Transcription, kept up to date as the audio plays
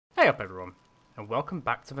up everyone, and welcome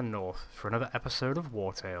back to the North for another episode of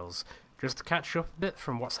Wartales. Just to catch you up a bit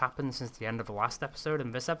from what's happened since the end of the last episode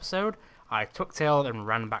and this episode, I took tail and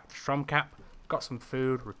ran back to Stromcap, got some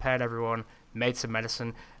food, repaired everyone, made some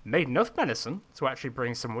medicine, made enough medicine to actually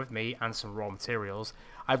bring some with me and some raw materials.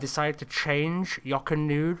 I've decided to change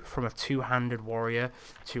Yokanude from a two-handed warrior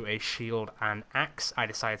to a shield and axe. I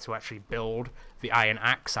decided to actually build the iron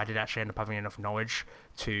axe. I did actually end up having enough knowledge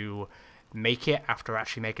to make it after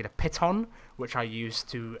actually making a piton, which I used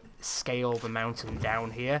to scale the mountain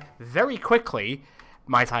down here very quickly,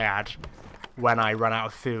 might I add, when I ran out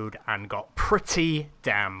of food and got pretty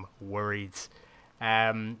damn worried.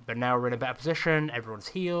 But now we're in a better position, everyone's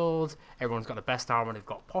healed, everyone's got the best armor they've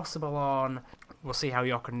got possible on. We'll see how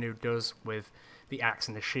Yokanude does with the axe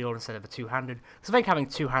and the shield instead of the two-handed. So I think having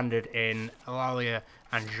two-handed in Alalia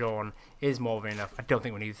and Jean is more than enough. I don't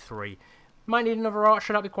think we need three. Might need another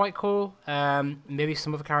archer, that'd be quite cool. Maybe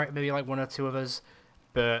some other character, maybe like one or two of us.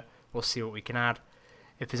 But we'll see what we can add.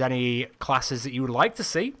 If there's any classes that you would like to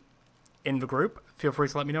see in the group, feel free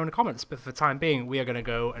to let me know in the comments. But for the time being, we are going to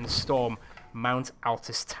go and storm Mount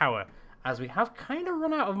Altus Tower, as we have kind of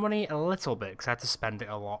run out of money a little bit, because I had to spend it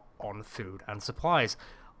a lot on food and supplies.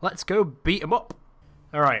 Let's go beat them up.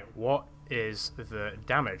 Alright, what is the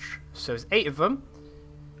damage? So there's 8 of them.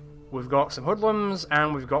 We've got some hoodlums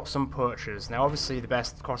and we've got some poachers. Now obviously the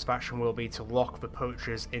best course of action will be to lock the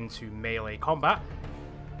poachers into melee combat.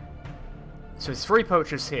 So there's 3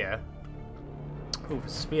 poachers here. Oh, there's a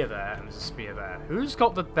spear there and there's a spear there. Who's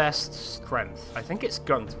got the best strength? I think it's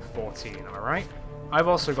Gunt with 14, am I right? I've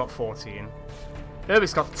also got 14.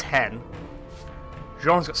 Herbie's got 10.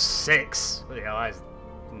 Jean's got 6. Yeah, that is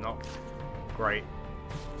not great.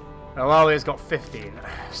 Alalia's got 15.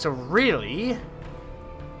 So really,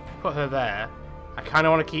 put her there. I kind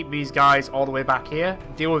of want to keep these guys all the way back here.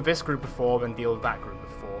 Deal with this group before, then deal with that group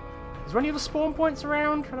before. Is there any other spawn points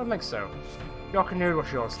around? I don't think so. Yokanude,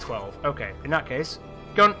 what's yours? 12. Okay, in that case,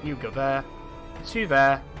 Gunt, you go there. 2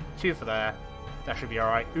 there. 2 for there. That should be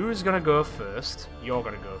alright. Who's going to go first? You're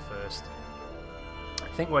going to go first. I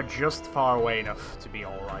think we're just far away enough to be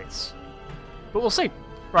alright. But we'll see.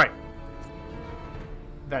 Right.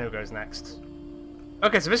 Then who goes next?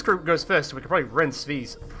 Okay, so this group goes first, so we can probably rinse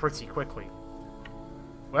these pretty quickly.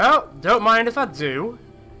 Well, don't mind if I do.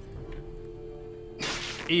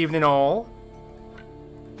 Evening all.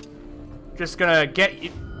 Just gonna get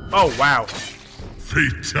you... Oh, wow.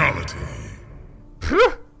 Fatality.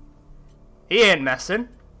 Phew! He ain't messing.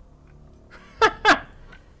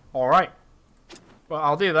 Alright. Well,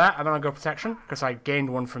 I'll do that, and then I'll go protection, because I gained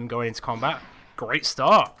one from going into combat. Great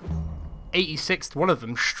start. 86th one of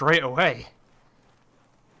them straight away.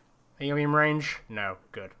 Are you in range? No.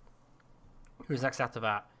 Good. Who's next after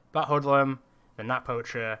that? That hoodlum, then that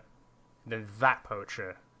poacher, then that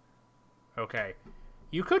poacher. Okay.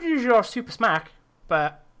 You could use your super smack,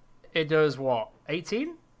 but it does what?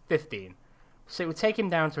 18? 15. So it would take him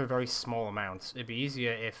down to a very small amount. It'd be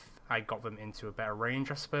easier if I got them into a better range,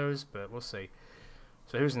 I suppose, but we'll see.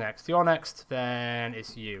 So who's next? You're next, then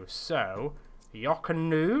it's you. So,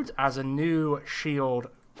 Yokanude as a new shield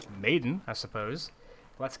maiden, I suppose.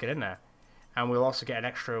 Let's get in there. And we'll also get an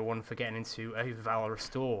extra one for getting into a Valor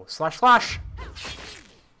Restore. //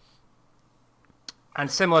 And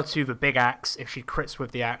similar to the big axe, if she crits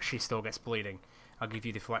with the axe, she still gets bleeding. I'll give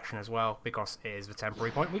you deflection as well, because it is the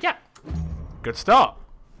temporary point we get. Good start.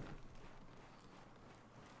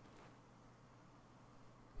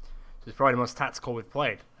 This is probably the most tactical we've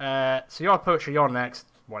played. So you're a poacher, you're next.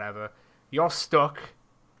 Whatever. You're stuck.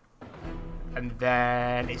 And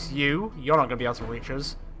then it's you. You're not going to be able to reach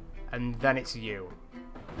us. And then it's you.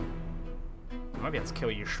 I might be able to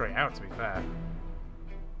kill you straight out, to be fair.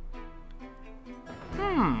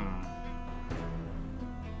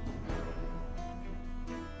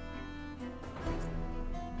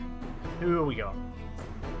 Who have we got?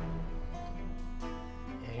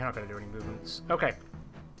 Yeah, you're not going to do any movements. Okay.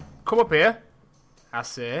 Come up here. I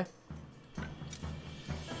say.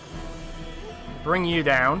 Bring you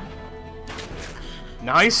down.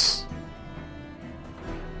 Nice.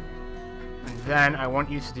 And then I want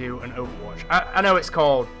you to do an Overwatch. I know it's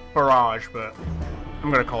called Barrage, but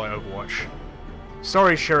I'm going to call it Overwatch.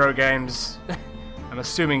 Sorry, Shiro Games. I'm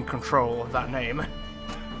assuming control of that name.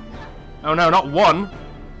 Oh no, not one.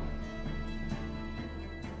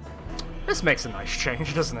 This makes a nice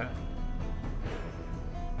change, doesn't it?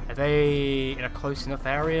 Are they in a close enough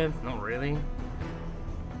area? Not really.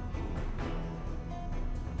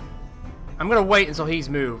 I'm going to wait until he's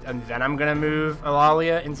moved, and then I'm going to move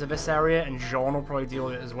Alalia into this area, and Jean will probably deal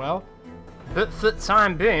with it as well. But for the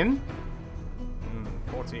time being...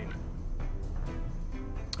 14.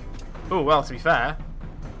 Oh, well, to be fair,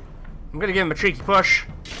 I'm going to give him a cheeky push,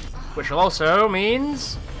 which also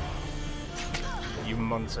means... You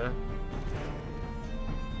munter.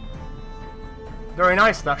 Very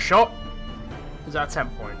nice, that shot. Is that a 10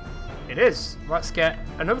 point? It is. Let's get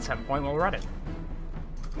another 10 point while we're at it.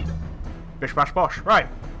 Bish bash bosh. Right.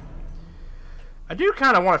 I do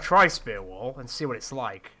kind of want to try Spear Wall and see what it's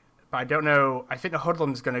like. But I don't know. I think the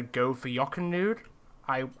Hoodlum's going to go for Yokunud.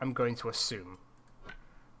 I'm going to assume.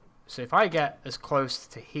 So if I get as close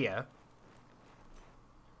to here...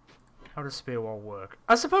 How does Spear Wall work?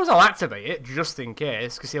 I suppose I'll activate it just in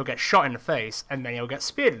case, because he'll get shot in the face and then he'll get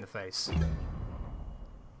speared in the face.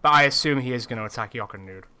 But I assume he is going to attack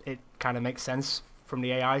Yokunud. It kind of makes sense from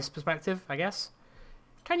the AI's perspective, I guess.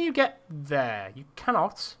 Can you get there? You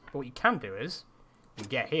cannot, but what you can do is, you can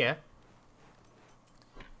get here.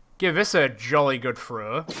 Give this a jolly good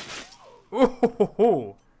throw.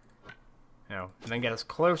 Ooh. No, and then get as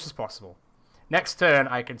close as possible. Next turn,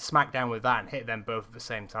 I can smack down with that and hit them both at the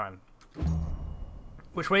same time.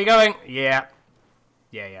 Which way are you going? Yeah.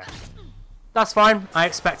 Yeah. That's fine. I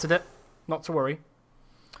expected it. Not to worry.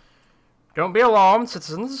 Don't be alarmed,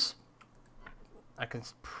 citizens. I can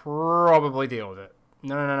probably deal with it.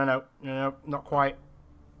 No, not quite.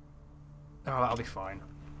 Oh, that'll be fine.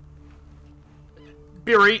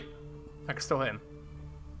 Beery! I can still hit him.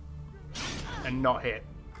 And not hit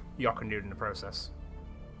Yokunud in the process.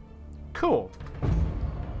 Cool.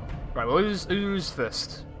 Right, well, who's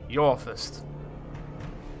first? You're first.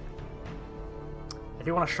 I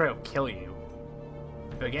do want to straight up kill you.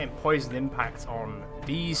 But getting poison impact on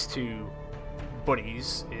these two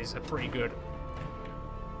buddies is a pretty good...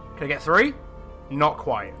 Can I get 3? Not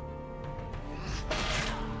quite.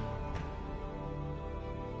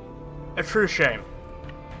 A true shame.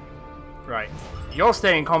 Right. You're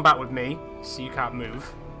staying in combat with me, so you can't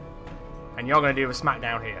move. And you're going to do a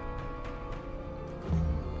smackdown here.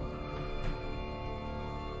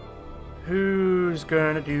 Who's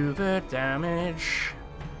going to do the damage?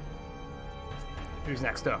 Who's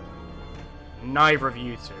next up? Neither of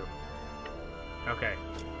you two. Okay.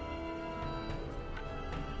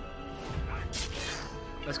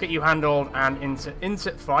 Let's get you handled and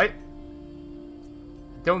into fight.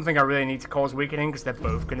 Don't think I really need to cause weakening because they're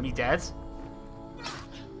both going to be dead.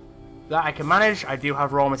 That I can manage. I do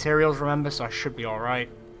have raw materials, remember, so I should be alright.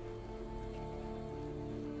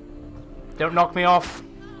 Don't knock me off.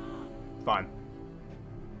 Fine.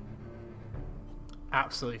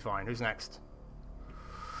 Absolutely fine. Who's next?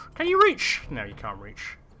 Can you reach? No, you can't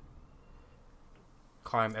reach.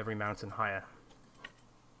 Climb every mountain higher.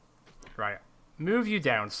 Right. Move you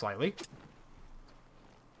down slightly.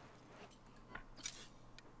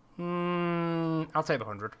 I'll take the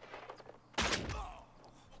 100.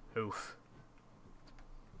 Oof.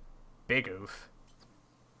 Big oof.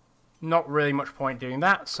 Not really much point doing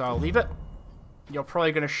that, so I'll leave it. You're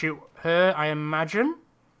probably going to shoot her, I imagine.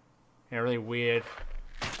 In a really weird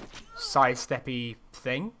sidesteppy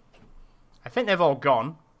thing. I think they've all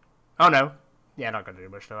gone. Oh no. Yeah, not going to do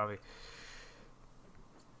much though, are we?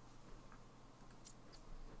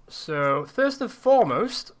 So, first and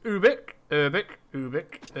foremost, Ubik.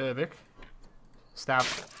 Stab.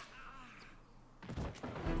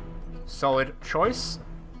 Solid choice.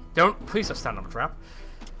 Please don't stand on a trap.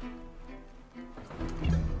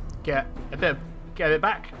 Get a bit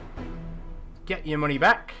back. Get your money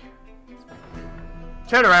back.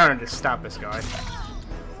 Turn around and just stab this guy.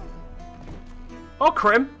 Oh,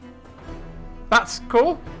 crim. That's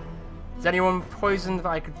cool. Is anyone poisoned that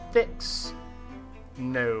I could fix?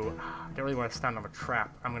 No. I don't really want to stand on a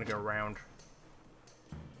trap. I'm going to go around.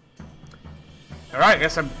 Alright, I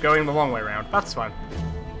guess I'm going the long way around. That's fine.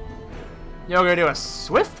 You're going to do a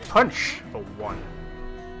swift punch for 1.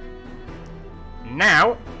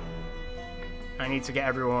 Now, I need to get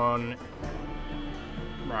everyone...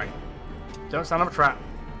 Right. Don't stand on a trap.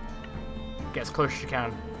 Get as close as you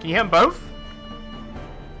can. Can you hit them both?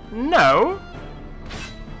 No.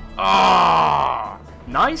 Ah,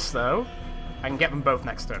 nice though. I can get them both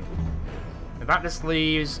next turn. And that just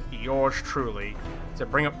leaves yours truly to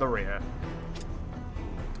bring up the rear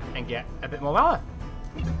and get a bit more valor.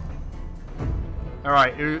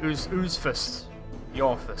 Alright, who's first?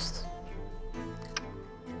 You're first.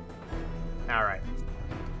 Alright.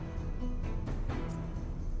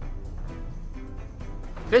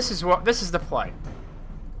 This is the play.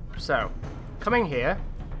 So, coming here,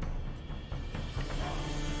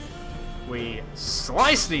 we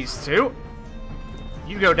slice these two.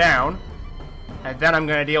 You go down, and then I'm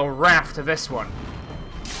gonna deal wrath to this one.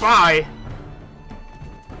 Bye.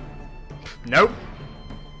 Nope.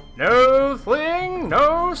 No fling,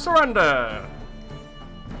 no surrender.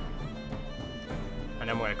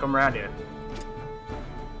 them way. Come around here.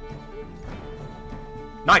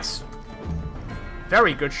 Nice.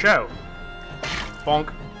 Very good show.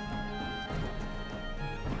 Bonk.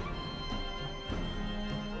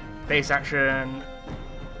 Base action.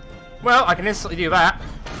 Well, I can instantly do that.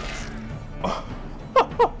 Oh.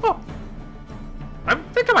 I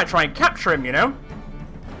think I might try and capture him, you know?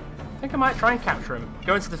 I think I might try and capture him.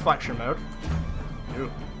 Go into deflection mode.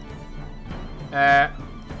 Ooh.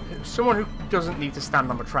 Someone who doesn't need to stand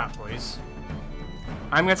on the trap, please.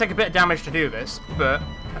 I'm going to take a bit of damage to do this, but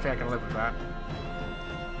I think I can live with that.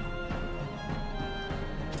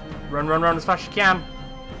 Run, run, run as fast as you can.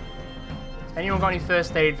 Has anyone got any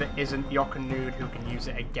first aid that isn't Yokunud who can use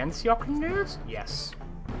it against Yokunud? Yes.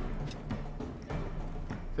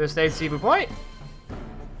 First aid, s'il vous plaît.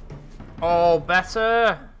 All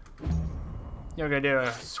better. You're going to do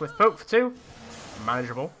a swift poke for 2.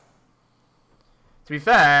 Manageable. To be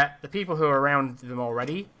fair, the people who are around them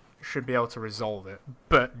already should be able to resolve it.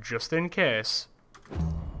 But just in case.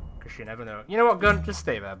 Because you never know. You know what, Gun? Just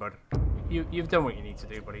stay there, bud. You've done what you need to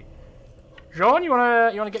do, buddy. Jean, you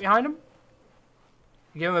wanna get behind him?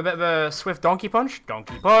 Give him a bit of a swift donkey punch.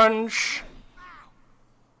 Donkey punch!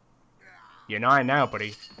 You're 9 now,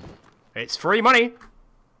 buddy. It's free money!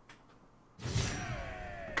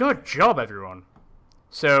 Good job, everyone.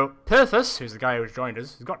 So, Perthus, who's the guy who's joined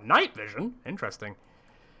us, has got night vision. Interesting.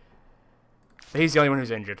 But he's the only one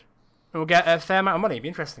who's injured. And we'll get a fair amount of money. It'd be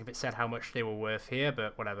interesting if it said how much they were worth here,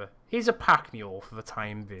 but whatever. He's a pack mule for the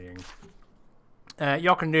time being.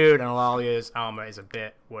 Yokunud and Alalia's armour is a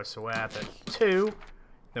bit worse aware, but 2.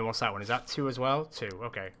 Then what's that one? Is that 2 as well? 2,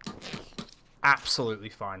 okay. Absolutely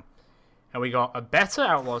fine. And we got a better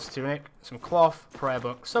Outlaw's tunic, some cloth, prayer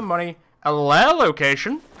book, some money, a lair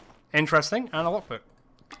location, interesting, and a lockpick.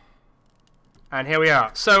 And here we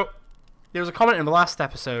are. So, there was a comment in the last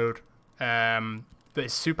episode that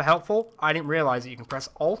is super helpful. I didn't realise that you can press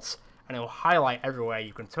Alt, and it will highlight everywhere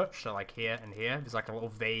you can touch, so like here and here. There's like a little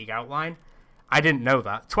vague outline. I didn't know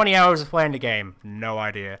that. 20 hours of playing the game. No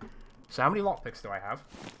idea. So how many lockpicks do I have?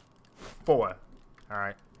 4.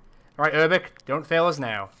 Alright. Alright, Urbic, don't fail us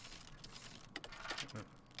now.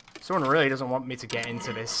 Someone really doesn't want me to get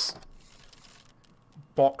into this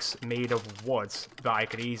box made of wood that I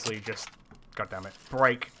could easily just... God damn it.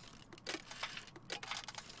 Break.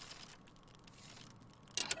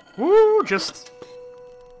 Woo! Just...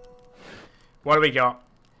 What do we got?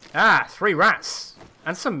 Ah, 3 rats.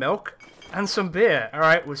 And some milk. And some beer.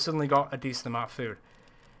 Alright, we've suddenly got a decent amount of food.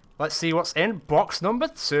 Let's see what's in box number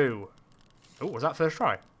 2. Oh, was that first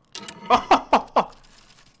try?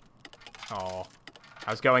 Oh,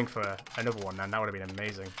 I was going for another one then. That would have been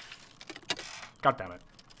amazing. God damn it.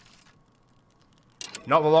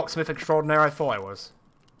 Not the locksmith extraordinaire I thought I was.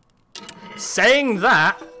 Saying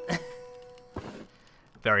that...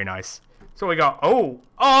 Very nice. So we got... Oh!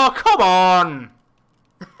 Oh, come on!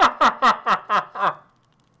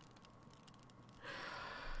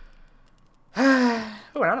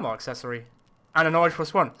 Oh, an animal accessory. And a knowledge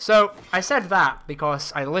 +1. So, I said that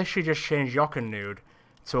because I literally just changed Yokunud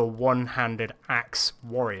to a one-handed axe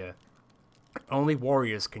warrior. Only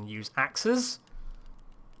warriors can use axes.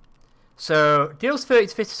 So, deals 30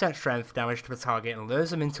 to 50% strength damage to the target and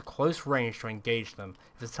lures them into close range to engage them.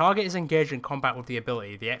 If the target is engaged in combat with the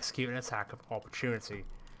ability, they execute an attack of opportunity.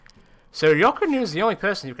 So, Yokunud is the only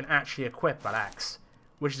person who can actually equip that axe,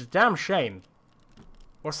 which is a damn shame.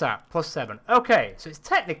 What's that? +7. Okay, so it's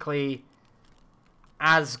technically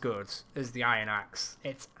as good as the Iron Axe.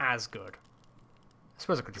 It's as good. I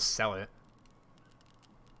suppose I could just sell it.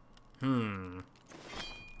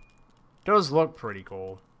 Does look pretty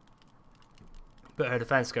cool. But her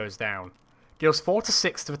defense goes down. Deals 4 to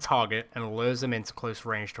 6 to the target and lures them into close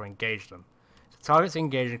range to engage them. So targets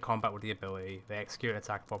engaged in combat with the ability. They execute an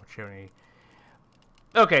attack of opportunity.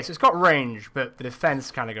 Okay, so it's got range, but the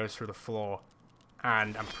defense kind of goes through the floor.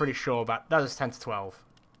 And I'm pretty sure that is 10 to 12.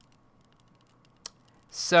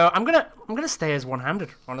 So I'm gonna stay as one-handed,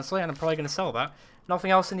 honestly, and I'm probably gonna sell that.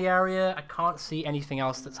 Nothing else in the area. I can't see anything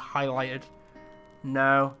else that's highlighted.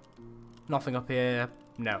 No. Nothing up here.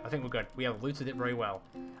 No, I think we're good. We have looted it very well.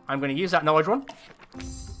 I'm gonna use that knowledge one.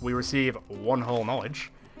 We receive 1 whole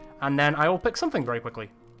knowledge. And then I will pick something very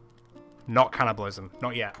quickly. Not cannibalism.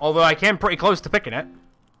 Not yet. Although I came pretty close to picking it.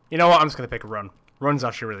 You know what? I'm just gonna pick a run. Run's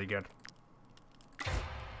actually really good.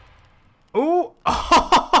 Ooh!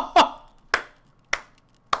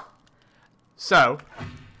 So,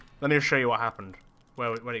 let me just show you what happened.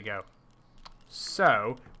 Where'd it go?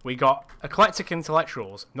 So, we got Eclectic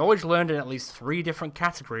Intellectuals. Knowledge learned in at least 3 different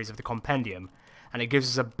categories of the compendium. And it gives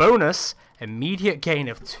us a bonus, immediate gain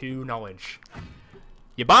of 2 knowledge.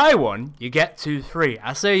 You buy one, you get 2 free.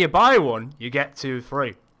 I say you buy one, you get 2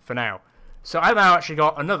 free. For now. So I've now actually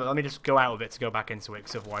got another. Let me just go out of it to go back into it,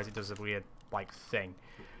 because otherwise it does a weird, like, thing.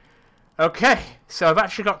 Okay, so I've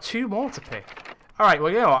actually got 2 more to pick. Alright,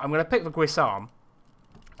 well, you know what? I'm going to pick the Guisarme,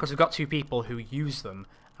 because we've got 2 people who use them,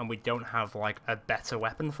 and we don't have, like, a better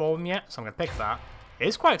weapon for them yet, so I'm going to pick that. It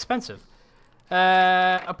is quite expensive.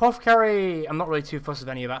 Apothecary, I'm not really too fussed with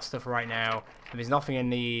any of that stuff right now. There's nothing in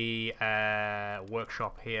the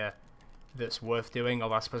workshop here that's worth doing,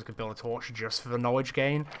 although I suppose I could build a torch just for the knowledge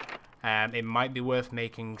gain. It might be worth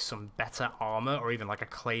making some better armour, or even like a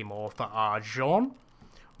claymore for Arjon,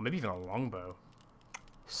 or maybe even a longbow.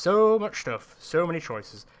 So much stuff, so many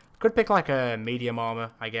choices. Could pick like a medium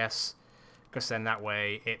armour, I guess, because then that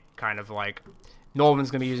way it kind of like... Norman's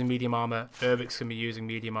going to be using medium armour, Urvik's going to be using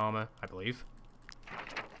medium armour, I believe.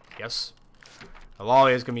 Yes.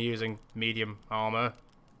 Alalia's going to be using medium armour,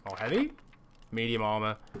 or heavy? Medium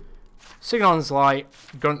armour. Signon's light,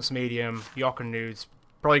 Gunt's medium, Yok and Nude's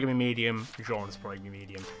probably going to be medium, Jorn's probably going to be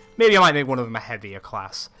medium. Maybe I might make one of them a heavier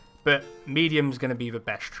class, but medium's going to be the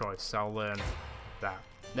best choice, so I'll learn that.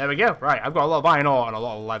 There we go. Right, I've got a lot of iron ore and a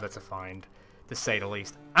lot of leather to find, to say the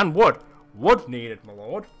least. And wood. Wood needed, my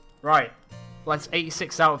lord. Right, let's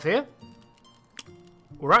 86 out of here.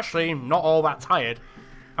 We're actually not all that tired,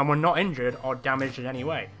 and we're not injured or damaged in any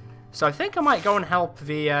way. So I think I might go and help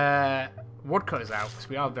the woodcutters out, because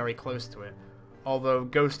we are very close to it. Although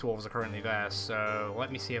ghost wolves are currently there, so let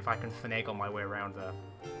me see if I can finagle my way around there.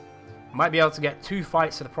 Might be able to get 2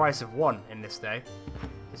 fights for the price of 1 in this day.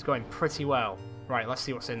 It's going pretty well. Right, let's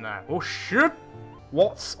see what's in there. Oh shit!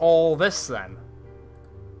 What's all this then?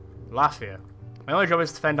 Lafia. My only job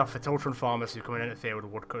is to fend off the Tiltren farmers who come and interfere with the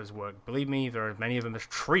woodcutters' work. Believe me, there are many of them as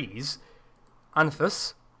trees.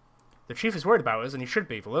 Anthus. The chief is worried about us, and he should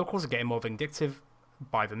be. The locals are getting more vindictive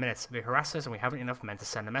by the minute. They harass us, and we haven't enough men to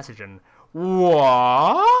send a message in.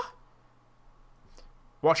 What?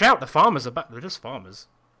 Watch out, the farmers are back. They're just farmers,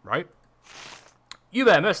 right? You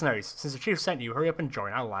there, mercenaries. Since the chief sent you, hurry up and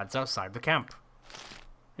join our lads outside the camp.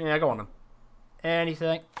 Yeah, go on then.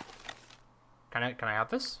 Anything? Can I have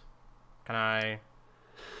this? Can I...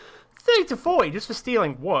 30 to 40 just for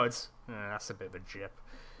stealing wood? That's a bit of a jip.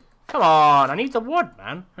 Come on, I need the wood,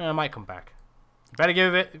 man. I might come back. Better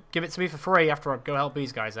give it to me for free after I go help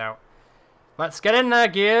these guys out. Let's get in there,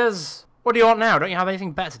 Gears. What do you want now? Don't you have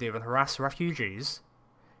anything better to do than harass refugees?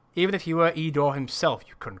 Even if you were Edor himself,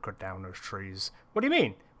 you couldn't cut down those trees. What do you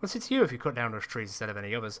mean? What's it to you if you cut down those trees instead of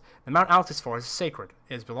any others? The Mount Altus forest is sacred.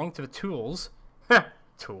 It has belonged to the tools. Heh,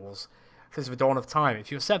 tools. Since the dawn of time.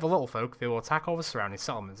 If you upset the little folk, they will attack all the surrounding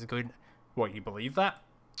settlements. What, you believe that?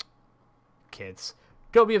 Kids.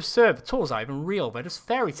 Don't be absurd. The tools aren't even real. They're just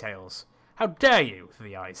fairy tales. How dare you, for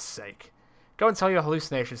the eye's sake. Go and tell your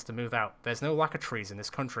hallucinations to move out. There's no lack of trees in this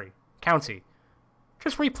county.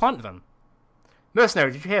 Just replant them.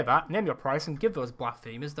 Mercenary, did you hear that? Name your price and give those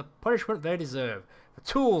blasphemers the punishment they deserve. The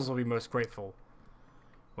tools will be most grateful.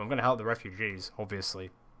 Well, I'm going to help the refugees, obviously.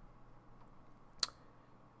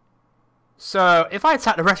 So, if I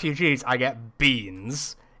attack the refugees, I get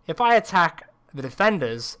beans. If I attack the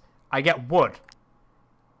defenders, I get wood.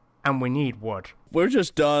 And we need wood. We're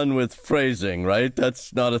just done with phrasing, right?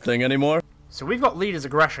 That's not a thing anymore? So we've got leader's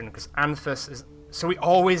aggression, because Anthus is... So we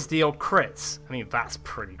always deal crits. I mean, that's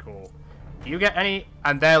pretty cool. Do you get any...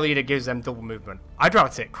 And their leader gives them double movement. I'd rather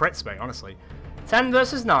take crits, mate, honestly. 10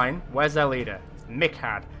 versus 9. Where's their leader?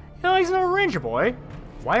 Mikhad. You know, he's not a ranger boy.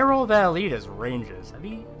 Why are all their leaders rangers? Are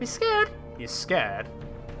you scared? You're scared?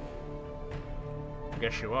 I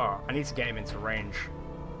guess you are. I need to get him into range.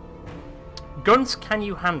 Guns, can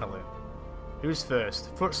you handle it? Who's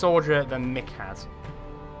first? Foot soldier, then Mikhad.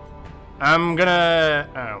 I'm gonna...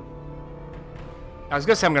 Oh. I was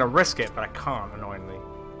gonna say I'm gonna risk it, but I can't, annoyingly.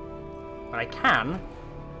 But I can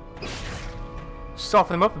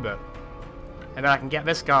soften him up a bit. And then I can get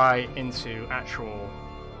this guy into actual...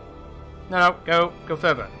 No, go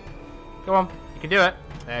further. Go on, you can do it.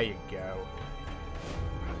 There you go.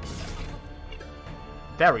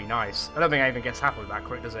 Very nice. I don't think anything gets happy with that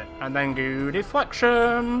crit, does it? And then go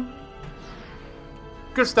deflection.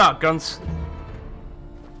 Good start, Guns.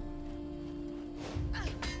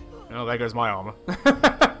 Oh, there goes my armor.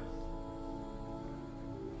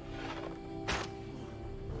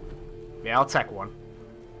 Yeah, I'll take one.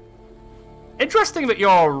 Interesting that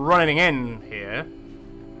you're running in here.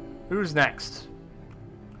 Who's next?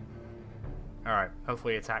 Alright,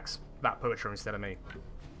 hopefully he attacks that poacher instead of me.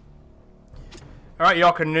 Alright,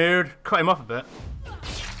 York and Nude. Cut him up a bit.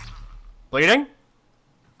 Bleeding?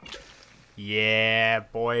 Yeah,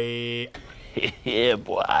 boy. Yeah,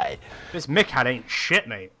 boy. This Mikhad ain't shit,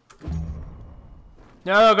 mate.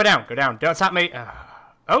 No, go down, go down. Don't attack me.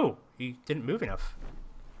 Oh, he didn't move enough.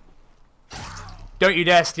 Don't you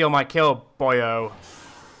dare steal my kill, boyo.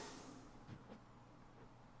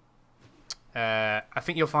 I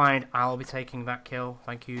think you'll find I'll be taking that kill.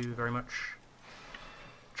 Thank you very much.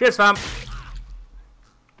 Cheers, fam.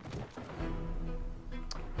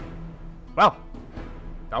 Well,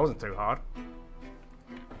 that wasn't too hard.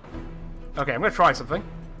 Okay, I'm going to try something.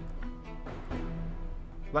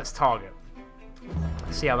 Let's target.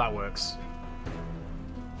 See how that works.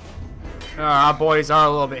 Our boys are a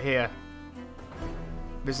little bit here.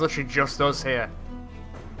 There's literally just us here.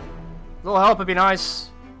 A little help would be nice.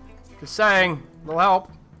 Just saying, a little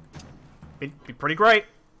help. Be pretty great.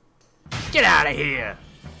 Get out of here!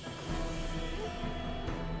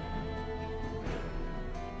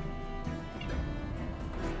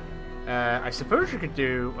 I suppose you could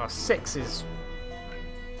do... Well, 6 is...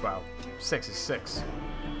 Well, 6 is 6.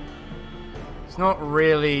 It's not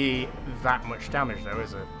really that much damage, though,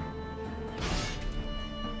 is it?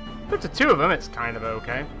 But to 2 of them, it's kind of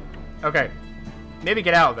okay. Okay. Maybe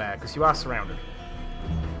get out of there, because you are surrounded.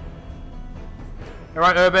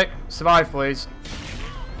 Alright, Urbic. Survive, please.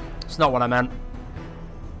 It's not what I meant.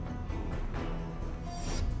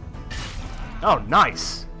 Oh,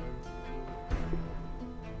 nice.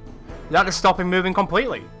 That just stop him moving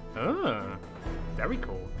completely. Oh, very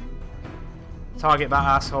cool. Target that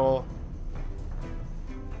asshole.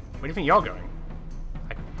 Where do you think you're going?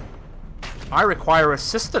 I require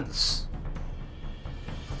assistance.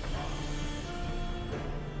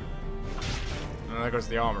 Oh, there goes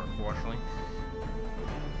the armor, unfortunately.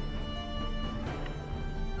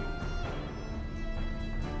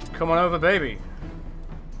 Come on over, baby.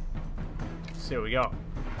 Let's see what we got.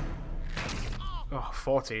 Oh,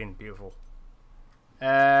 14. Beautiful.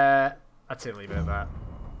 I'd say leave it at that.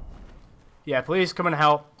 Yeah, please come and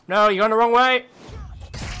help. No, you're going the wrong way.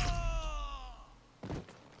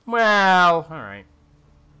 Well, alright.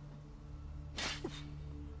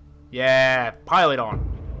 Yeah, pile it on.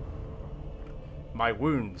 My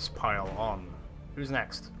wounds pile on. Who's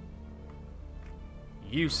next?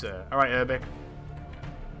 You, sir. Alright, Urbic.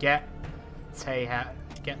 Get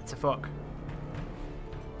to fuck.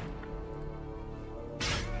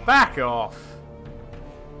 Back off,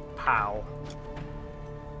 pal.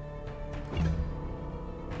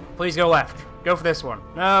 Please go left. Go for this one.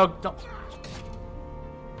 No, don't.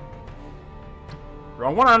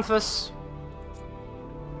 Wrong one, Anthus.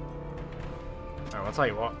 Oh, I'll tell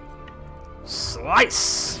you what.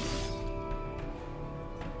 Slice!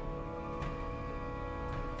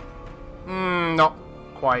 Not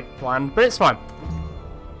quite planned, but it's fine.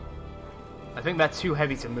 I think they're too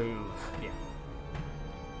heavy to move. Yeah.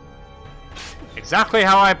 Exactly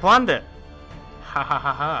how I planned it. Ha ha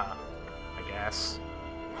ha ha. I guess.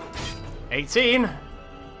 18.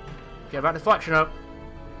 Get that deflection up.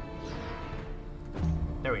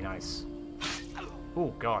 Very nice.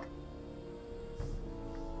 Oh god.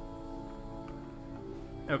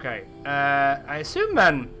 Okay. I assume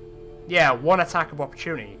then. Yeah, one attack of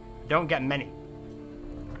opportunity. Don't get many.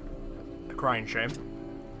 A crying shame.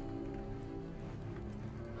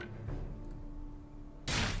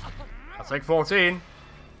 I'll take 14.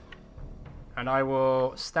 And I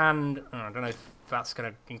will stand... Oh, I don't know if that's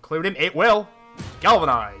going to include him. It will!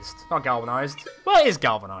 Galvanized. Not galvanized. Well, it is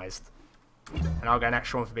galvanized. And I'll get an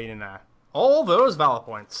extra one for being in there. All those valor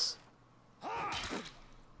points.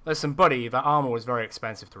 Listen, buddy, that armor was very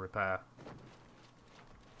expensive to repair.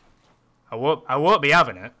 I won't be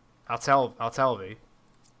having it. I'll tell thee.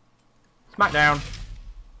 Smackdown.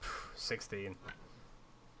 16.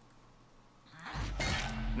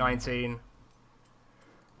 19.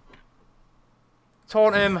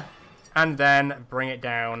 Taunt him, and then bring it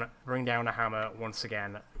down. Bring down a hammer once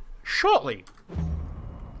again. Shortly.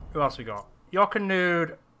 Who else we got?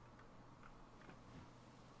 Yorkanude.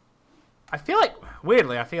 I feel like,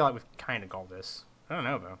 weirdly, we've kind of got this. I don't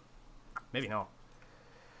know though. Maybe not.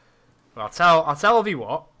 Well, I'll tell you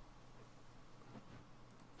what.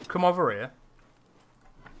 Come over here.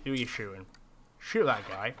 Who are you shooting? Shoot that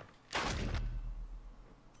guy.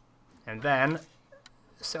 And then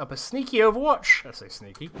set up a sneaky overwatch. I say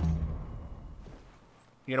sneaky.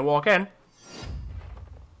 You gonna walk in?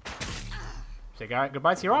 Say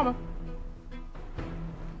goodbye to your armor.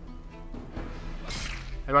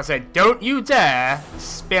 I was gonna say, don't you dare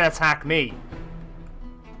spin attack me.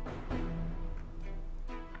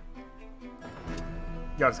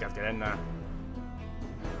 You just gotta get in there.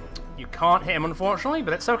 You can't hit him, unfortunately,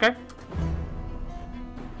 but it's okay.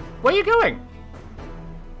 Where are you going?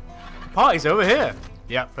 The party's over here.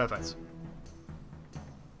 Yeah, perfect.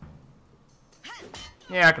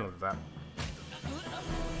 Yeah, I can live with that.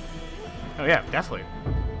 Oh yeah, definitely.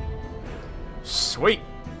 Sweet.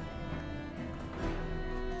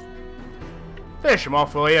 Finish him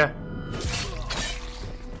off, will you?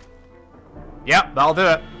 Yep, that'll do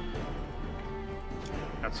it.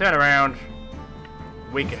 Now turn around.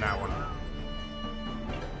 Weaken that one.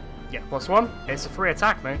 Yeah, +1. It's a free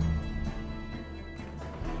attack, mate.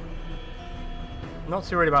 Not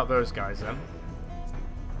too worried about those guys, then.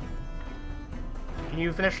 Can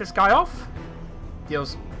you finish this guy off?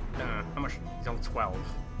 Deals... how much? He's on 12.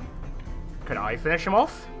 Could I finish him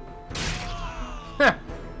off?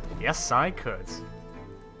 Yes, I could.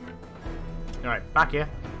 Alright, back here.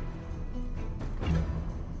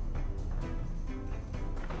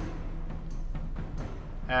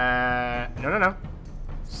 No.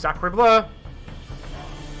 Sacre bleu.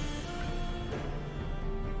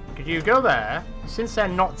 Could you go there? Since they're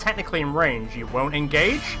not technically in range, you won't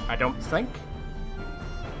engage, I don't think.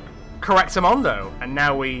 Correct them on, though. And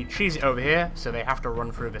now we cheese it over here, so they have to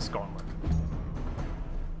run through this gauntlet.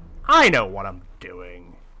 I know what I'm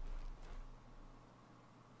doing.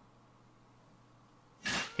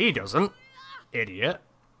 He doesn't. Idiot.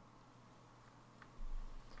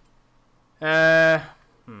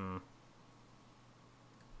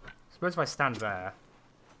 Suppose if I stand there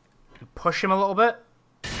and push him a little bit,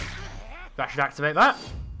 that should activate that.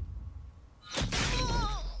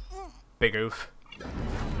 Big oof.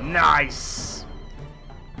 Nice!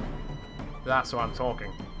 That's what I'm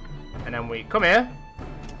talking. And then we come here,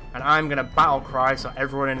 and I'm going to battle cry so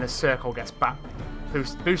everyone in the circle gets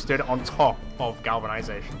boosted on top of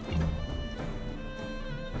galvanization.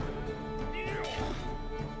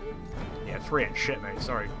 Yeah, 3 ain't shit, mate,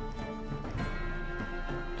 sorry.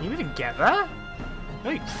 Can you even get there? No,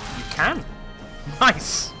 you can.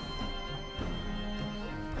 Nice!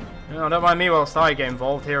 No, don't mind me whilst I get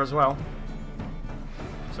involved here as well.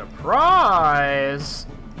 Surprise!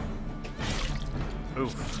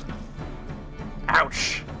 Oof.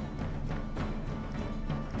 Ouch!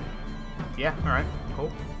 Yeah, alright,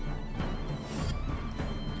 cool.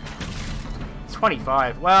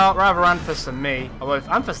 25. Well, rather Anthus than me. Although if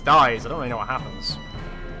Anthus dies, I don't really know what happens.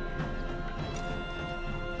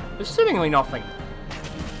 There's seemingly nothing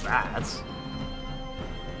bad.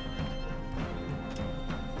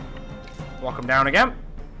 Lock him down again.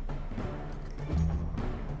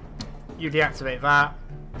 You deactivate that.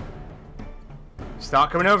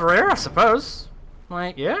 Start coming over here, I suppose.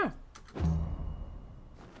 Like, yeah.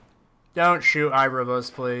 Don't shoot either of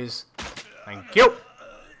us, please. Thank you.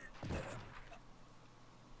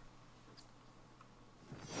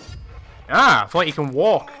 Ah, I thought you can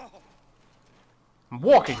walk. I'm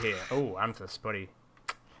walking here. Oh, Anthus, buddy.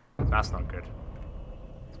 That's not good.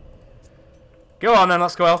 Go on then,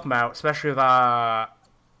 let's go help him out, especially with our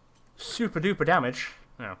super duper damage.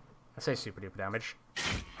 No, I say super duper damage.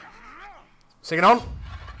 Sing it on.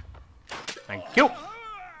 Thank you.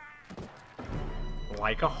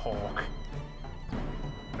 Like a hawk.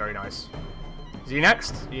 Very nice. Is he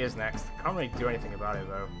next? He is next. Can't really do anything about it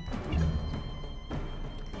though.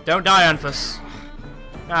 Don't die, Anthus.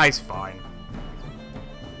 Ah, he's fine.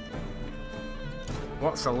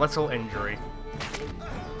 What's a little injury?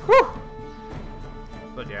 Whew!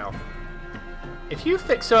 Bloody hell. If you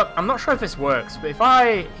fix up... I'm not sure if this works, but if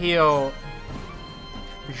I heal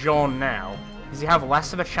Jean now, does he have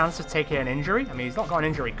less of a chance of taking an injury? I mean, he's not got an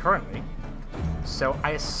injury currently. So,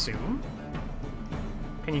 I assume...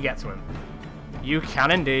 Can you get to him? You can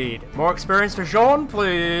indeed. More experience for Jean,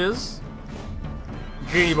 please!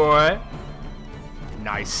 Genie boy.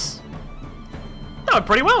 Nice. That went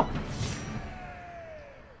pretty well.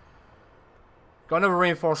 Got another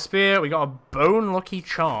reinforced spear. We got a bone lucky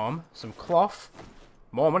charm. Some cloth.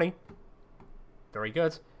 More money. Very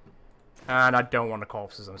good. And I don't want the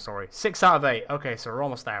corpses, I'm sorry. 6 out of 8. Okay, so we're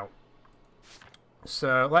almost out.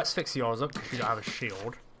 So let's fix yours up because you don't have a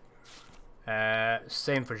shield.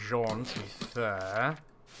 Same for Jean, to be fair.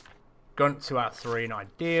 Gun 2 out of 3, not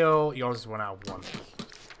ideal. Yours is 1 out of 1.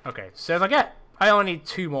 Okay, so if I only need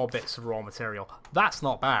 2 more bits of raw material. That's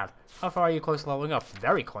not bad. How far are you close to leveling up?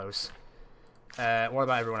 Very close. What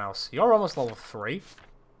about everyone else? You're almost level 3.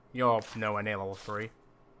 You're nowhere near level 3.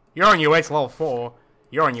 You're on your way to level 4.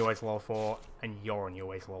 You're on your way to level 4. And you're on your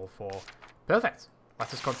way to level 4. Perfect.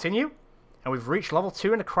 Let us continue. And we've reached level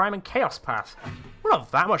 2 in the crime and chaos path. We're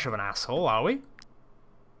not that much of an asshole, are we?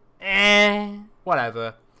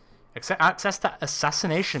 Whatever. Access to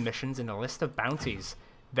assassination missions in the list of bounties.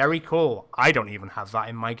 Very cool. I don't even have that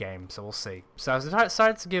in my game, so we'll see. So I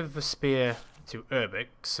decided to give the spear to Urbik,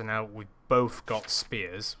 so now we've both got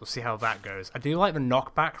spears. We'll see how that goes. I do like the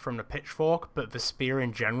knockback from the pitchfork, but the spear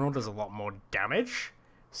in general does a lot more damage.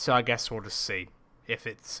 So I guess we'll just see if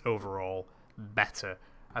it's overall better.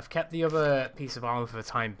 I've kept the other piece of armor for the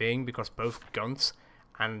time being because both Gunt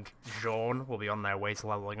and Jean will be on their way to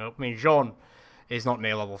leveling up. I mean, Jean is not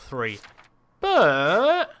near level 3,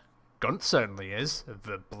 but Gunt certainly is.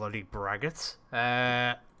 The bloody braggart.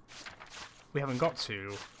 We haven't got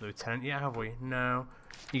to Lieutenant yet, have we? No.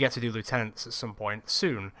 You get to do Lieutenants at some point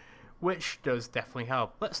soon, which does definitely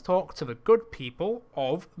help. Let's talk to the good people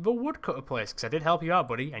of the woodcutter place, because I did help you out,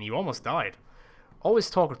 buddy, and you almost died.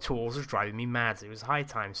 Always talk of tools is driving me mad. It was high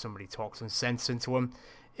time somebody talked some sense into him.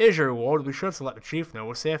 Here's your reward. Be sure to let the chief know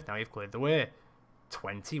we're safe now you've cleared the way.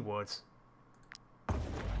 20 woods.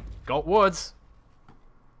 Got woods.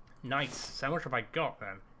 Nice. So how much have I got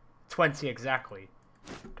then? 20 exactly.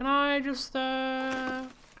 Can I just take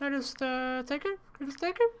it? Can I just take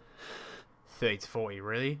it? 30 to 40,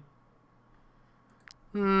 really?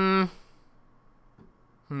 I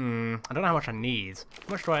don't know how much I need.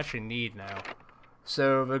 How much do I actually need now?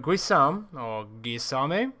 So the Guisam, or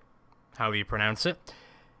Guisame, however you pronounce it,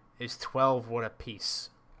 is 12 wood a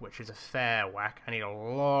piece, which is a fair whack. I need a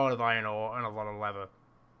lot of iron ore and a lot of leather.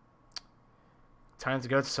 Time to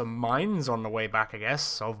go to some mines on the way back, I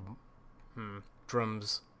guess. Of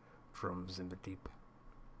drums in the deep.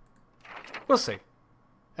 We'll see.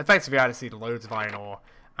 Effectively, I just need loads of iron ore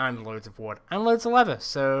and loads of wood and loads of leather.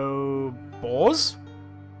 So boars,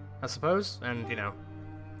 I suppose, and you know,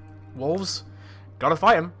 wolves. Gotta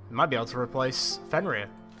fight them. Might be able to replace Fenrir.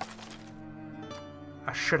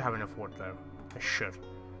 I should have enough wood though. I should.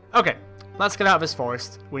 Okay, let's get out of this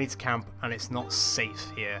forest. We need to camp, and it's not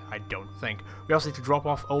safe here, I don't think. We also need to drop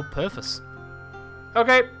off old Purpose.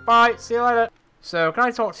 Okay, bye. See you later. So, can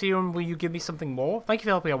I talk to you, and will you give me something more? Thank you for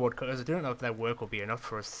helping our woodcutters. I don't know if their work will be enough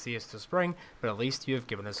for us to see us to spring, but at least you have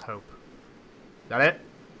given us hope. Is that it?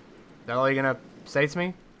 Is that all you're gonna say to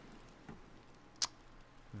me?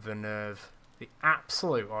 The nerve. The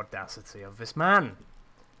absolute audacity of this man.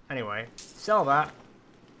 Anyway, sell that.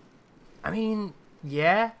 I mean,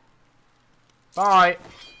 yeah. Bye.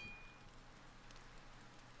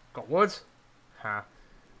 Got wood? Ha.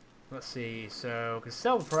 Let's see, so I can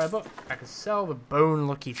sell the prayer book. I can sell the bone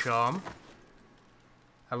lucky charm.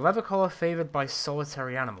 A leather collar favoured by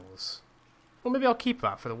solitary animals. Well, maybe I'll keep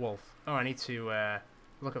that for the wolf. Oh, I need to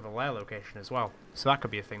look at the lair location as well. So that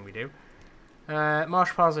could be a thing we do.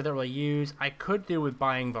 Marsh piles I don't really use. I could do with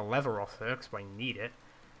buying the leather off her, because I need it.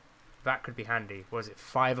 That could be handy. What is it?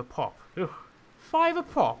 5 a pop. Ooh, 5 a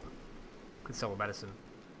pop? Could sell the medicine.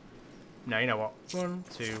 No, you know what? 1,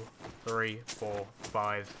 2, 3, 4,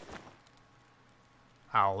 5.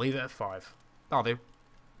 I'll leave it at 5. That'll do.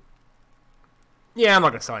 Yeah, I'm not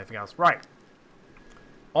going to sell anything else. Right.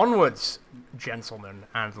 Onwards, gentlemen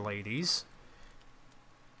and ladies.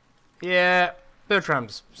 Yeah,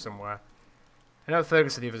 Bertram's somewhere. I know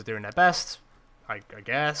Fergus and the others are doing their best. I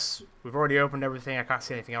guess. We've already opened everything. I can't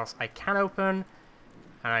see anything else I can open.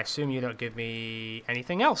 And I assume you don't give me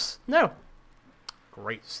anything else. No.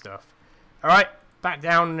 Great stuff. Alright, back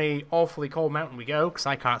down the awfully cold mountain we go, because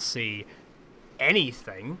I can't see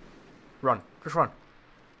anything. Run. Just run.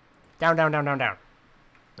 Down, down, down, down, down.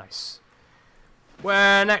 Nice.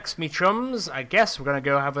 Where next, me chums? I guess we're going to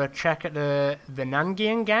go have a check at the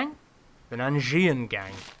Nangian gang? The Nangian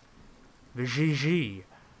gang. The GG.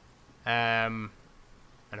 And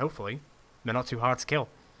hopefully, they're not too hard to kill.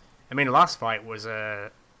 I mean, the last fight was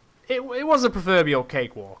it was a proverbial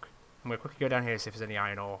cakewalk. I'm going to quickly go down here and see if there's any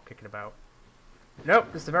iron ore kicking about. Nope,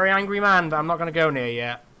 it's a very angry man that I'm not going to go near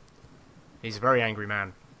yet. He's a very angry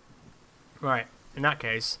man. Right, in that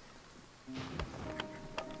case,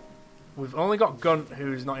 we've only got Gunt,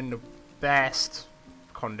 who's not in the best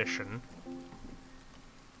condition.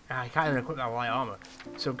 I can't even equip that light armor.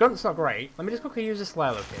 So Gunt's not great. Let me just quickly use this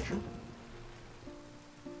lair location.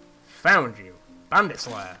 Found you. Bandits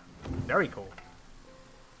lair. Very cool.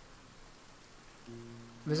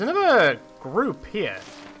 There's another group here.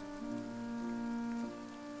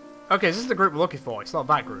 Okay, this is the group we're looking for. It's not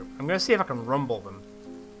that group. I'm going to see if I can rumble them.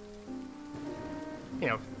 You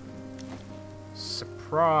know.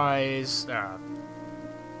 Surprise. It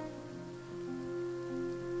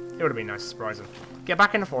would have been nice to surprise them. Get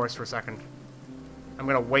back in the forest for a second. I'm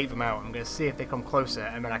going to wait them out. I'm going to see if they come closer,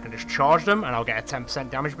 and then I can just charge them, and I'll get a 10%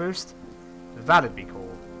 damage boost. That'd be cool.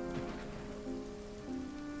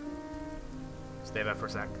 Stay there for a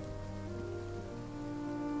sec.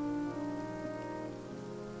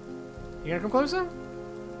 You gonna come closer?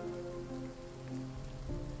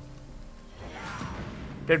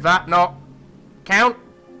 Did that not count?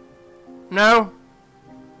 No?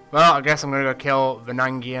 Well, I guess I'm gonna go kill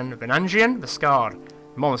Venangian. The Scarred.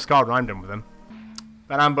 I'm almost scarred when I'm done with him.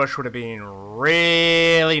 That ambush would have been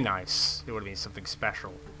really nice. It would have been something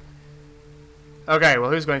special. Okay,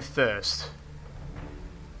 well, who's going first?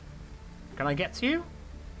 Can I get to you?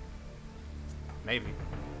 Maybe.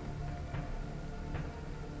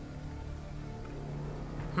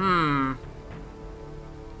 I'll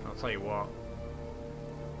tell you what.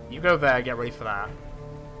 You go there, get ready for that.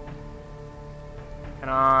 Can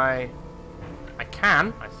I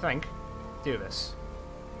can, I think, do this.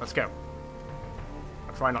 Let's go.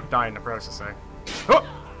 I'll try not die in the process, eh? Oh!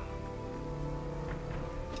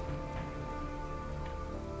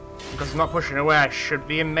 Because I'm not pushing away, I should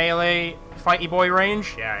be in melee fighty boy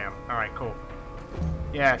range? Yeah, I am. Alright, cool.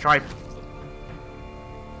 Yeah, try...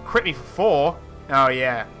 Crit me for 4? Oh,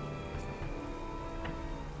 yeah.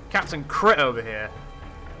 Captain Crit over here.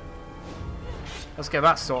 Let's get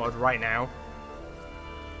that sorted right now.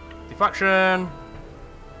 Deflection.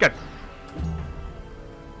 Good.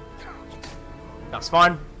 That's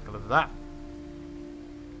fine. I'll live with that.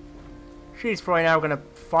 She's probably now going to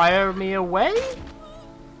fire me away?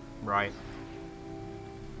 Right.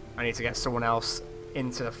 I need to get someone else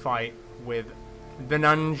into the fight with the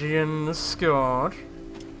Nanjian Scourge.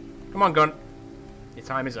 Come on, gun. Your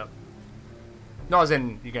time is up. Not as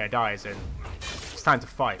in you're going to die, as in it's time to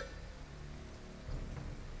fight.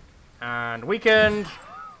 And weakened.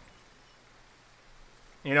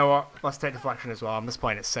 You know what? Let's take deflection as well. I'm just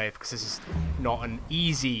playing it safe because this is not an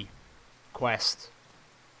easy quest.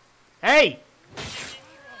 Hey!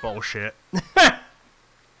 Bullshit.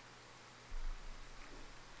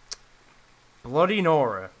 Bloody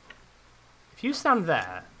Nora. If you stand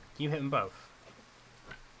there, can you hit them both?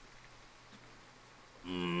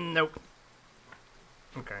 Nope.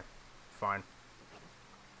 Okay, fine.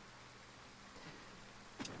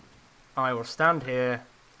 I will stand here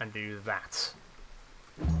and do that.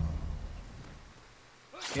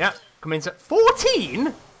 Yeah, come into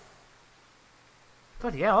 14?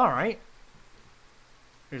 Bloody hell, alright.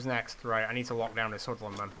 Who's next? Right, I need to lock down this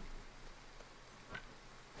hoodlum then.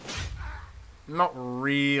 Not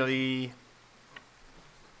really.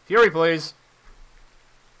 Fury, please.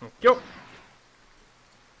 Go.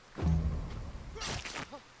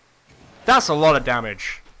 That's a lot of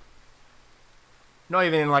damage. Not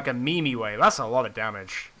even in like a memey way. That's a lot of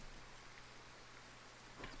damage.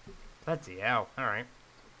 Bloody hell. Alright.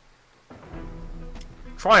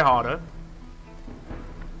 Try harder.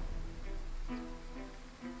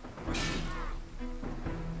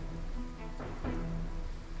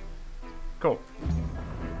 Cool.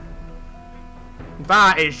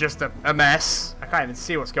 That is just a mess. I can't even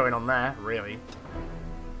see what's going on there, really.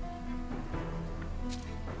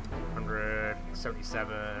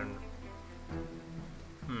 177.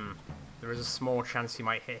 There is a small chance you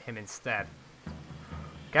might hit him instead.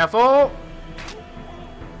 Careful!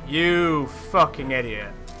 You fucking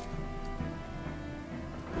idiot.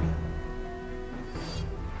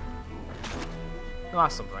 Oh,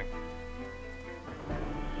 that's something.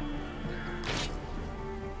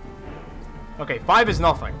 Okay, 5 is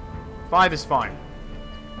nothing. 5 is fine.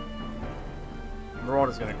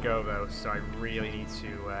 Marauder's gonna go though, so I really need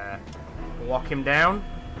to lock him down.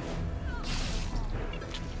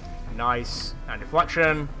 Nice. And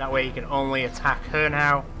deflection. That way he can only attack her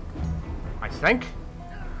now. I think.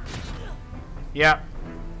 Yeah.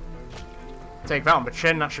 Take that on the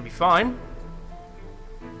chin, that should be fine.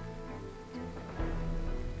 I'm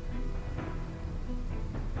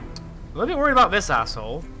a little bit worried about this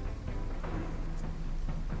asshole.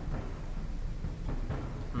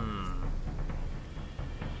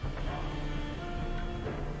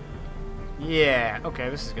 Yeah, okay,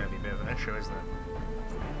 this is going to be a bit of an issue, isn't it?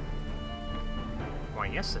 Why,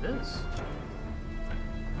 yes it is.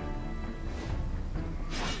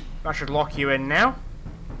 That should lock you in now.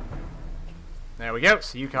 There we go,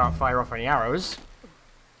 so you can't fire off any arrows.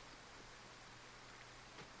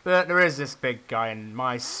 But there is this big guy in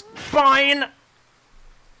my spine!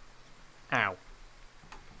 Ow.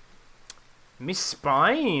 Me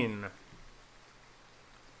spine!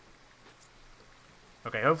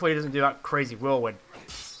 Okay, hopefully he doesn't do that crazy whirlwind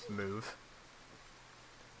move.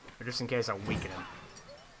 But just in case I weaken him.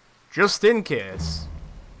 Just in case.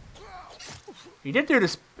 He did do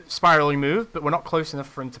this spiraling move, but we're not close enough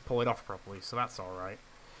for him to pull it off properly, so that's alright.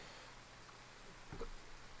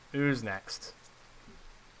 Who's next?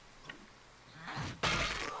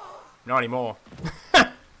 Not anymore.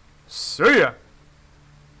 See ya!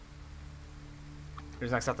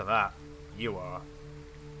 Who's next after that? You are.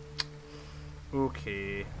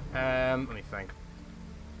 Okay. Let me think.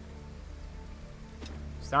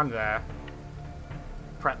 Stand there.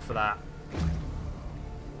 Prep for that.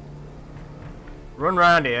 Run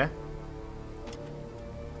round here.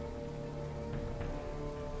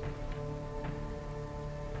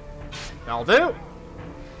 That'll do.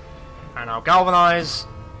 And I'll galvanize,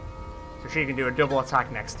 so she can do a double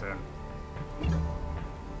attack next turn.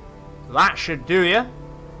 That should do ya.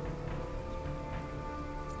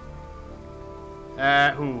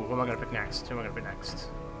 Who am I going to pick next? Who am I going to pick next?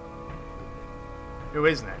 Who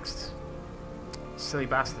is next? Silly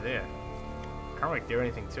bastard here. Can't really do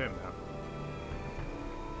anything to him, though.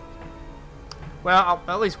 Well,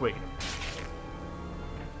 I'll at least weaken him.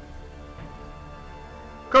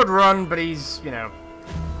 Could run, but he's, you know...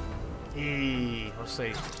 Let's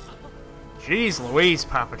see. Jeez Louise,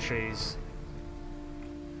 Papa Cheese.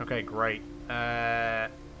 Okay, great.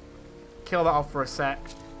 Kill that off for a sec.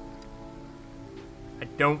 I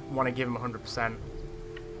don't want to give him 100%.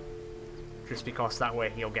 Just because that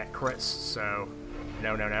way he'll get crits, so...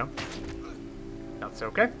 No, no, no. That's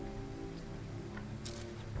okay.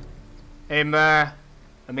 I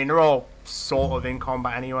mean, they're all sort of in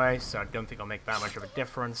combat anyway, so I don't think it'll make that much of a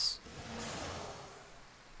difference.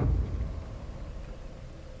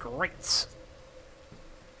 Great.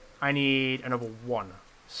 I need another one.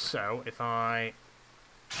 So, if I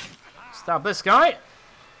stab this guy,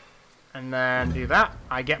 and then do that,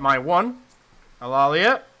 I get my one.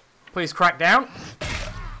 Alalia, please crack down.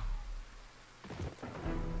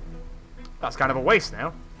 That's kind of a waste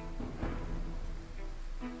now.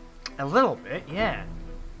 A little bit, yeah.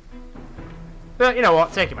 But you know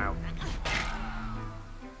what? Take him out.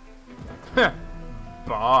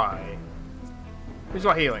 Bye. Who's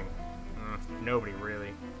got healing? Nobody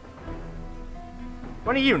really.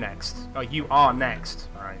 When are you next? Oh, you are next.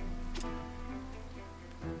 Alright.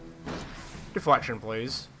 Deflection,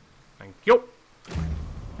 please. Thank you.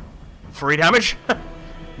 Free damage?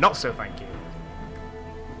 Not so thank you.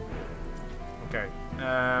 Okay.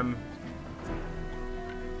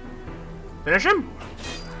 Finish him?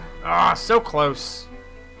 Ah, so close.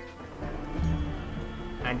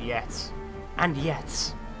 And yet. And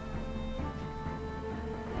yet.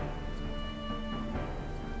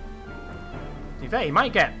 To be fair, he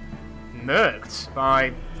might get murked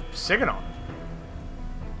by Siganon.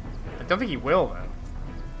 I don't think he will, though.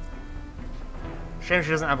 Shame she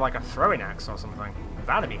doesn't have, like, a throwing axe or something.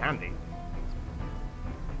 That'd be handy.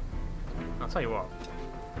 I'll tell you what.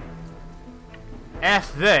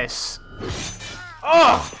 F this.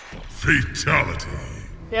 Oh! Fatality.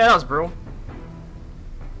 Yeah, that was brutal.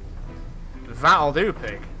 That'll do,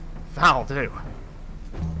 pig. That'll do.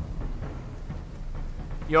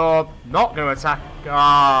 You're not going to attack.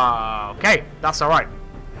 Ah, okay, that's alright.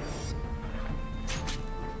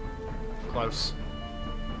 Close.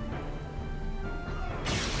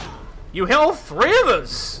 You hit all three of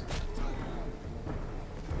us!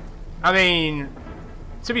 I mean,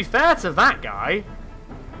 to be fair to that guy,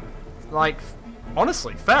 like,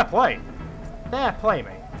 honestly, fair play. Fair play,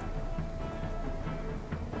 mate.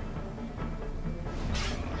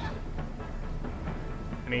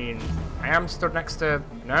 I mean, I am stood next to...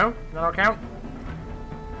 No? That'll count?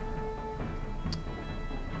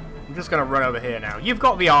 I'm just gonna run over here now. You've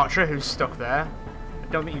got the archer who's stuck there. I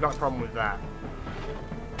don't think you've got a problem with that.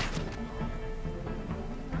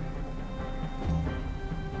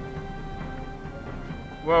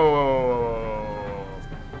 Whoa, whoa, whoa,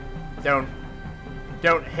 whoa.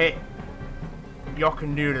 Don't hit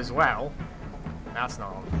Yokandude as well. That's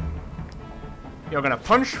not on. You're gonna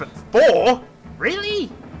punch for 4? Really?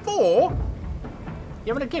 4?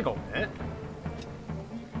 You having a giggle, mate?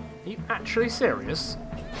 Are you actually serious?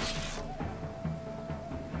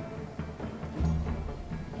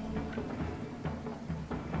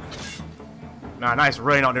 Nah, nice,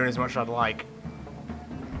 really not doing as much as I'd like.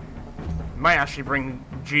 Might actually bring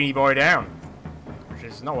Genie Boy down, which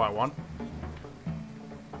is not what I want.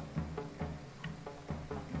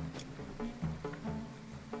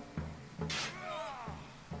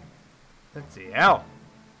 Let's see, hell.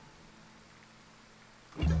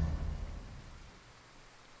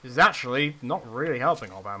 This is actually not really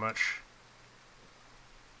helping all that much.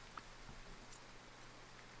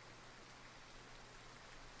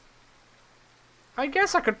 I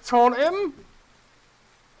guess I could taunt him.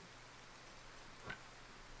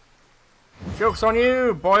 Joke's on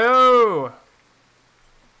you, boyo!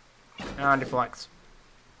 And deflect.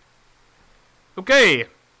 Okay.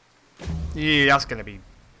 Yeah, that's gonna be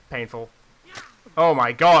painful. Oh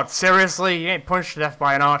my god, seriously? You ain't punched to death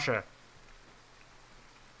by an archer.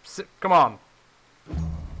 Come on.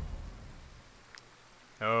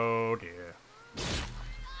 Oh dear.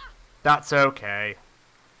 That's okay.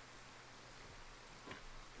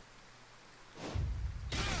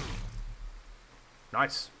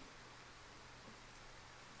 Nice.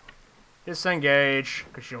 Disengage,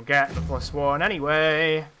 because you'll get the +1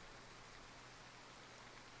 anyway.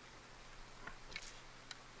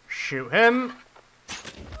 shoot him. I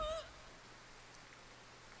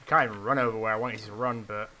can't even run over where I want you to run,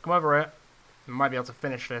 but come over here. We might be able to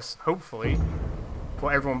finish this, hopefully,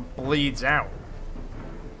 before everyone bleeds out.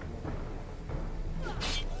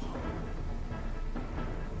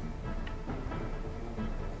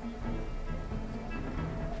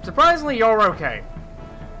 Surprisingly, you're okay.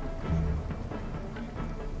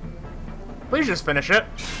 Please just finish it.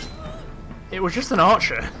 It was just an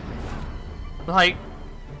archer. Like,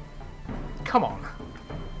 come on.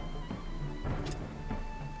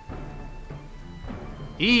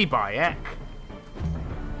 E by Ek.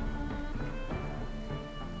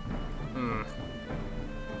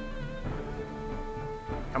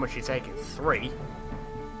 How much are you taking? 3?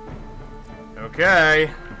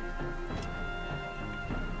 Okay.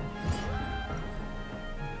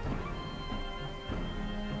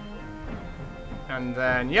 And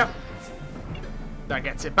then, yep. That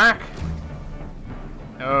gets it back.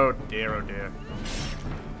 Oh dear, oh dear.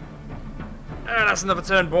 And that's another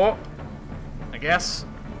turn bought, I guess.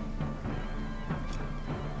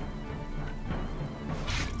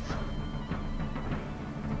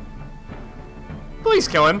 Please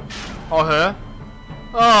kill him. Or her.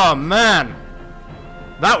 Oh, man.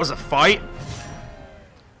 That was a fight.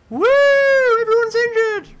 Woo! Everyone's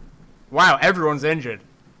injured. Wow, everyone's injured.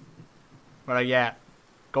 What I get?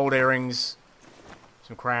 Gold earrings.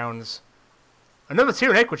 Some crowns. Another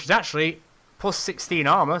tunic, which is actually plus 16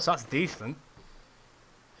 armor, so that's decent.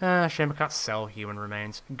 Shame I can't sell human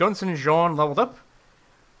remains. Guns and Jean leveled up.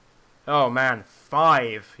 Oh, man.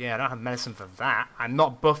 5. Yeah, I don't have medicine for that. I'm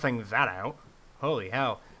not buffing that out. Holy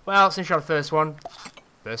hell. Well, since you're the first one,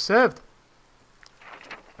 first served.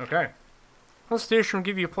 Okay. Constitution will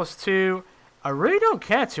give you a +2. I really don't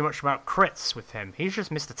care too much about crits with him. He's just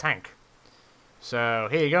Mr. Tank. So,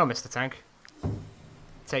 here you go, Mr. Tank.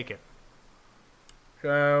 Take it.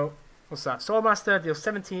 So, what's that? Swordmaster deals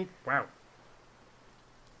 17. Wow.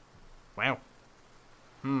 Wow.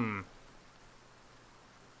 I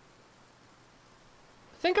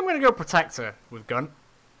think I'm going to go Protector with gun.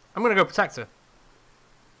 I'm going to go Protector.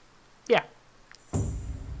 Yeah.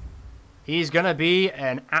 He's going to be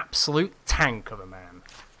an absolute tank of a man.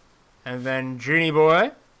 And then Genie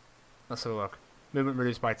Boy. Let's have a look. Movement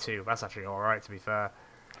reduced by 2. That's actually alright, to be fair.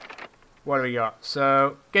 What do we got?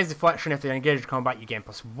 So, gains deflection. If they engage in combat, you gain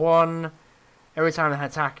 +1. Every time an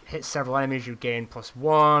attack hits several enemies, you gain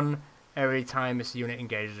 +1. Every time this unit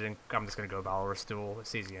engages in... I'm just going to go Valorous Duel.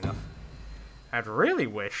 It's easy enough. I'd really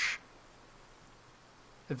wish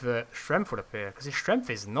that Strength would appear, because his Strength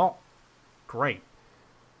is not great.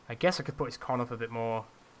 I guess I could put his con up a bit more.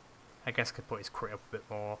 I guess I could put his crit up a bit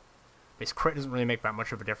more. But his crit doesn't really make that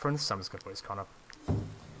much of a difference, so I'm just going to put his con up.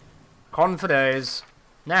 Con for days.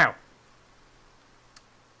 Now.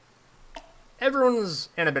 Everyone's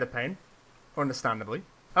in a bit of pain. Understandably.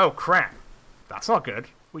 Oh, crap. That's not good.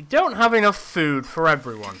 We don't have enough food for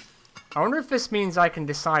everyone. I wonder if this means I can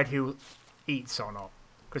decide who eats or not.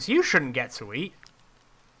 Because you shouldn't get to eat.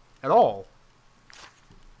 At all.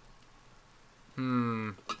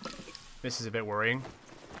 This is a bit worrying.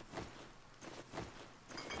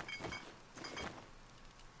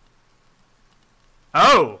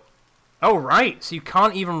 Oh! Oh, right. So you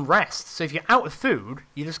can't even rest. So if you're out of food,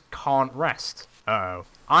 you just can't rest. Uh-oh.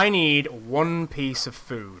 I need 1 piece of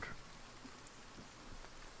food.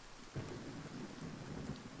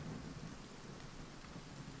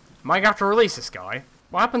 Might have to release this guy.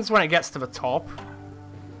 What happens when it gets to the top?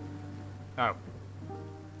 Oh.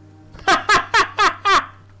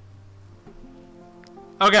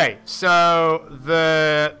 Okay, so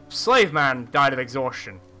the slave man died of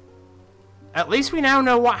exhaustion. At least we now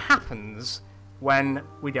know what happens when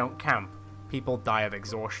we don't camp. People die of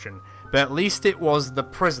exhaustion. But at least it was the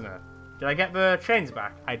prisoner. Did I get the chains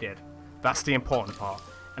back? I did. That's the important part.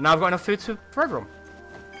 And now I've got enough food for everyone.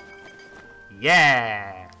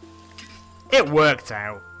 Yeah! It worked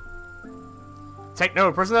out. Take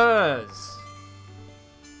no prisoners!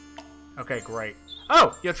 Okay, great.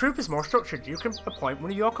 Oh, your troop is more structured. You can appoint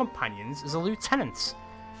one of your companions as a lieutenant.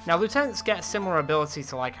 Now, lieutenants get a similar ability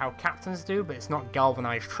to like how captains do, but it's not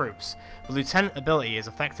galvanized troops. The lieutenant ability is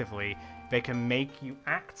effectively they can make you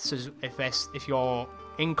act so if you're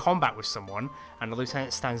in combat with someone and the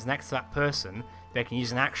lieutenant stands next to that person, they can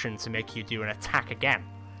use an action to make you do an attack again,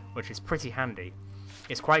 which is pretty handy.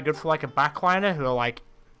 It's quite good for like a backliner who are like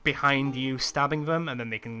behind you stabbing them and then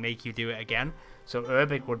they can make you do it again. So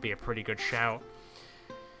Urbik would be a pretty good shout.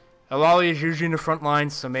 Alali is usually in the front line,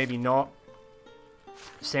 so maybe not.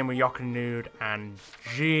 Same with Yokunud and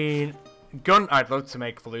Jean. Gun, I'd love to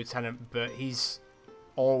make the lieutenant, but he's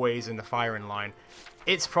always in the firing line.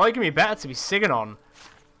 It's probably going to be better to be Siganon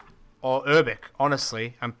or Urbic.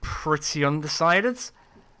 Honestly, I'm pretty undecided.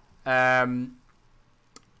 I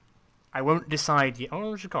won't decide yet.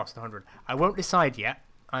 Oh, it should cost 100. I won't decide yet.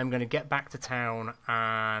 I'm going to get back to town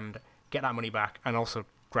and get that money back, and also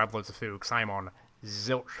grab loads of food, because I'm on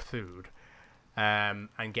zilch food. And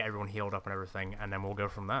get everyone healed up and everything, and then we'll go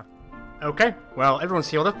from there. Okay, well, everyone's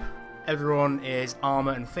healed up. Everyone is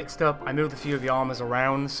armor and fixed up. I moved a few of the armors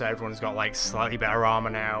around, so everyone's got like slightly better armor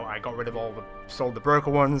now. I got rid of sold the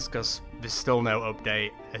broken ones, because there's still no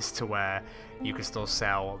update as to where you can still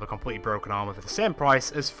sell the completely broken armor for the same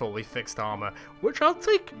price as fully fixed armor, which I'll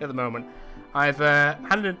take at the moment. I've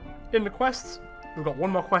handed in the quests. We've got one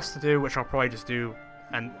more quest to do, which I'll probably just do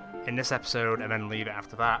in this episode and then leave it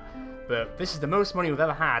after that. But this is the most money we've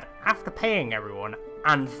ever had after paying everyone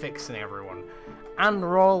and fixing everyone. And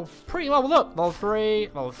we're all pretty leveled up. Level 3,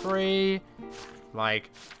 level 3, like,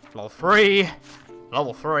 level 3,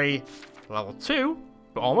 level 3, level 2,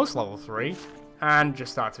 but almost level 3, and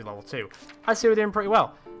just started to level 2. I see we're doing pretty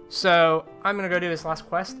well. So, I'm going to go do this last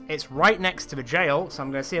quest. It's right next to the jail, so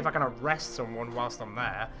I'm going to see if I can arrest someone whilst I'm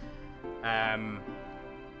there. And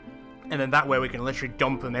then that way we can literally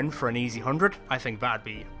dump them in for an easy 100. I think that'd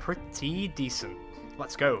be pretty decent.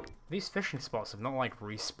 Let's go. These fishing spots have not, like,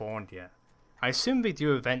 respawned yet. I assume they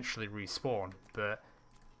do eventually respawn, but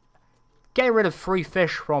getting rid of free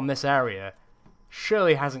fish from this area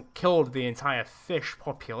surely hasn't killed the entire fish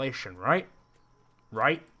population, right?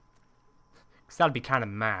 Right? Because that'd be kind of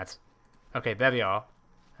mad. Okay, there they are.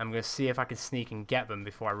 I'm going to see if I can sneak and get them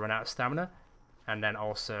before I run out of stamina. And then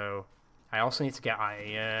also, I also need to get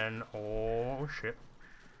iron. Oh, shit.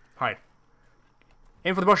 Hide.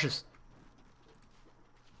 Aim for the bushes.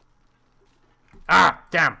 Ah,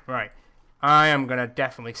 damn. Right. I am going to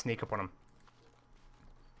definitely sneak up on them.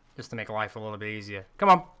 Just to make life a little bit easier. Come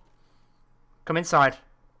on. Come inside.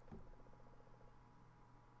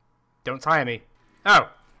 Don't tire me. Oh.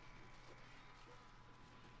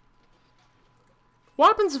 What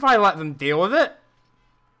happens if I let them deal with it?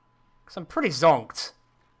 Because I'm pretty zonked.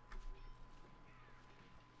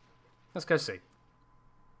 Let's go see.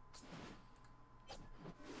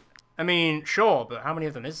 I mean, sure, but how many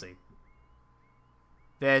of them is there?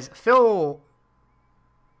 There's Phil.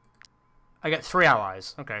 I get 3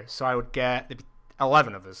 allies. Okay, so I would get there'd be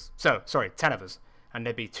 11 of us. So, sorry, 10 of us. And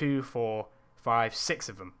there'd be 2, 4, 5, 6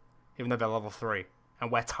 of them. Even though they're level 3.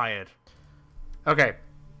 And we're tired. Okay.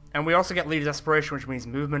 And we also get Leader's Aspiration, which means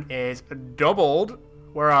movement is doubled.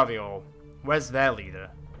 Where are they all? Where's their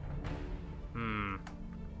leader?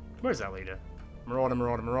 Where's that leader? Marauder,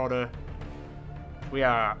 Marauder, Marauder. We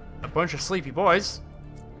are a bunch of sleepy boys.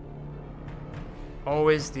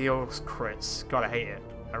 Always deals crits. God, I hate it.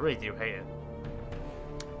 I really do hate it.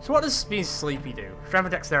 So what does being sleepy do? Strength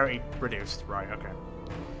and dexterity reduced. Right, okay.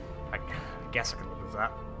 I guess I can live with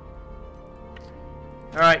that.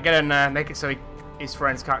 Alright, get in there. Make it so his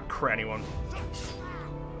friends can't crit anyone.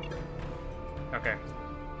 Okay.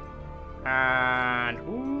 And...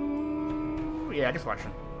 ooh, yeah,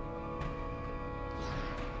 deflection.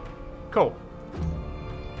 Cool.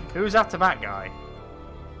 Who's after that guy?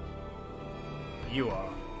 You are.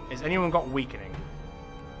 Has anyone got weakening?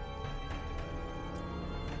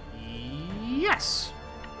 Yes!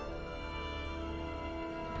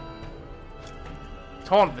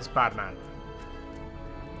 Taunt this bad man.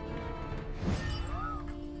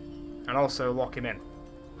 And also lock him in.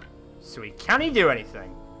 So can he do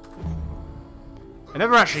anything? I've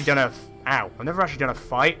never actually done a... ow. I've never actually done a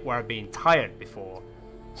fight where I've been tired before.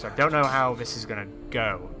 So I don't know how this is gonna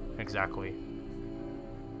go, exactly.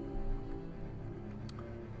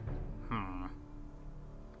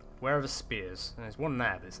 Where are the spears? There's one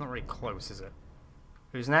there, but it's not really close, is it?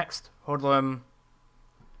 Who's next? Hoodlum.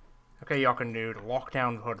 Okay, Yokin dude. Lock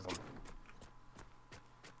down Hoodlum.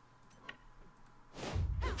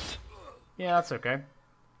 Yeah, that's okay.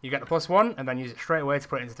 You get the +1, and then use it straight away to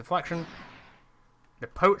put it into deflection. The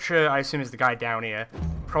poacher, I assume, is the guy down here.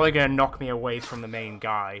 Probably going to knock me away from the main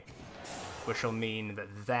guy, which will mean that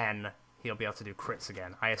then he'll be able to do crits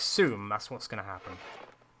again. I assume that's what's going to happen.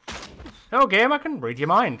 Oh, game, I can read your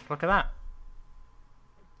mind. Look at that.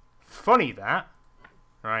 Funny, that.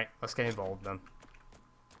 Right, let's get involved, then.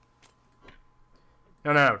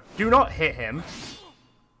 No, no, no. Do not hit him.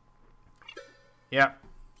 Yeah.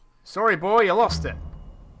 Sorry, boy, you lost it.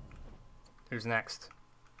 Who's next?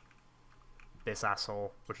 This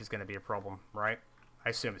asshole, which is going to be a problem, right? I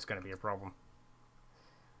assume it's going to be a problem.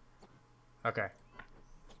 Okay.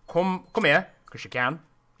 Come here, because you can.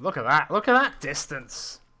 Look at that. Look at that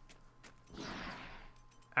distance.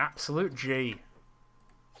 Absolute G.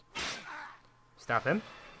 Stab him.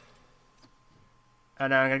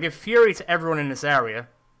 And I'm going to give Fury to everyone in this area.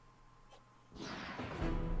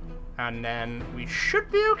 And then we should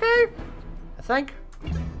be okay, I think.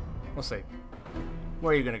 We'll see.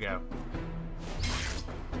 Where are you gonna go?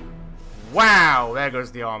 Wow, there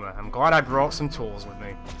goes the armor. I'm glad I brought some tools with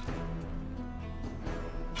me.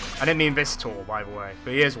 I didn't mean this tool, by the way,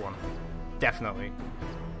 but here's one. Definitely.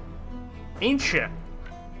 Ancient.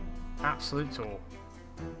 Absolute tool.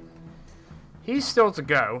 He's still to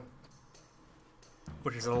go,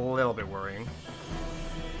 which is a little bit worrying.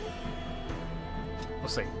 We'll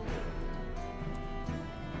see.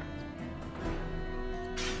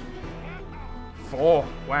 Four.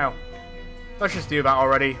 Wow. Let's just do that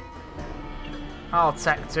already. I'll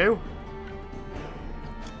tech too.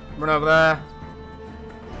 Run over there.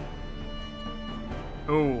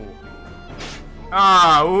 Ooh.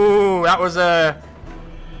 Ah, ooh, that was a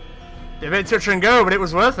bit touch and go, but it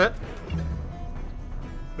was worth it.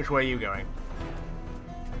 Which way are you going?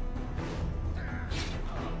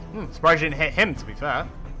 Surprised you didn't hit him, to be fair.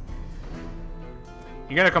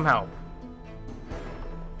 You're gonna come help.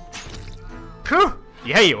 Phew!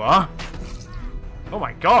 Yeah, you are. Oh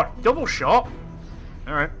my god, double shot.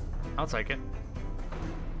 Alright, I'll take it.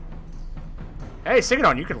 Hey,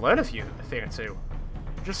 Sigadon, you could learn a thing or two.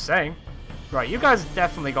 Just saying. Right, you guys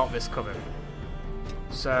definitely got this covered.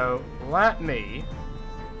 So, let me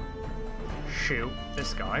shoot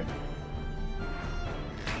this guy.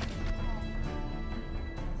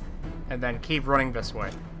 And then keep running this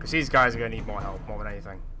way. Because these guys are going to need more help, more than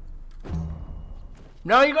anything.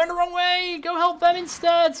 No, you're going the wrong way! Go help them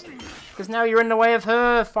instead! Because now you're in the way of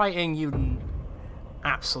her fighting, you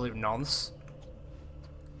absolute nonce.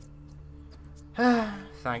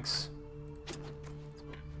 Thanks.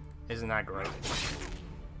 Isn't that great?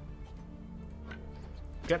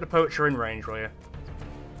 Get the poacher in range, will you?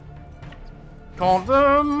 Taunt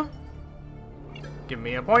them! Give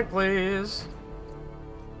me a point, please.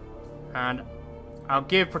 And I'll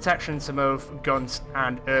give protection to both Gunt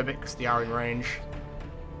and Urbik because they are in range.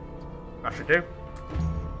 That should do.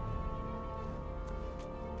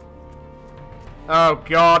 Oh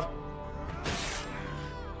god.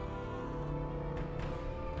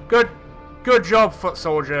 Good job, foot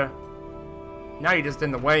soldier. Now you're just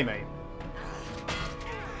in the way, mate.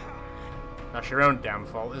 That's your own damn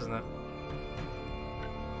fault, isn't it?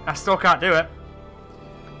 I still can't do it.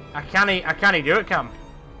 I can't do it, Cam.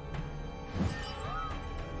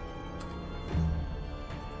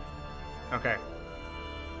 Okay.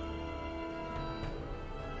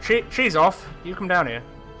 She's off. You come down here.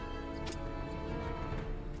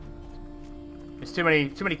 There's too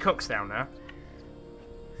many cooks down there.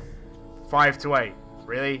 5 to 8.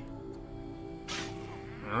 Really?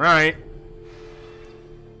 Alright.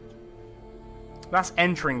 That's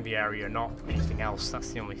entering the area, not anything else.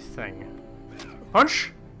 That's the only thing.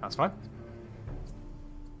 Punch? That's fine.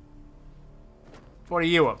 What are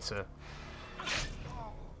you up to?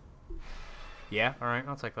 Yeah, alright,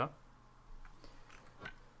 I'll take that.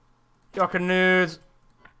 Nudes.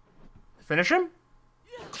 Finish him?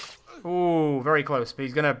 Ooh, very close, but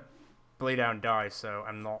he's gonna bleed out and die, so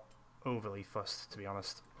I'm not overly fussed, to be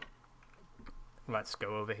honest. Let's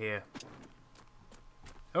go over here.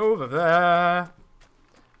 Over there.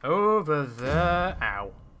 Over there.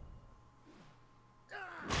 Ow.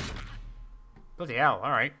 Bloody hell,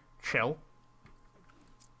 alright. Chill.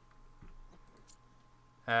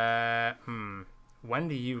 When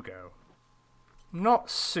do you go? Not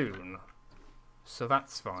soon. So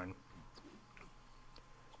that's fine.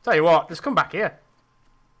 Tell you what, just come back here.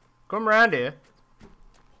 Come round here.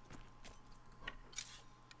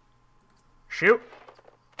 Shoot.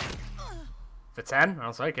 For 10,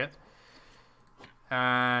 I'll take it.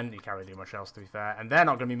 And you can't really do much else, to be fair. And they're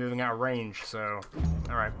not going to be moving out of range, so...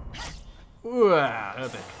 Alright. Ooh,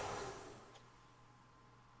 Urbik.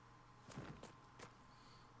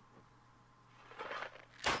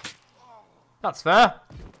 That's fair.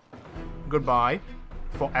 Goodbye.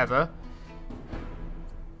 Forever.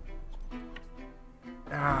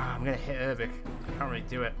 Ah, I'm going to hit Urbik. Can't really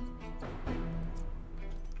do it.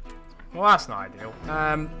 Well, that's not ideal.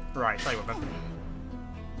 Right, tell you what then.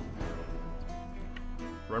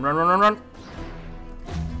 Run, run, run, run, run.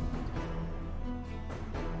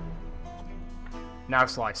 Now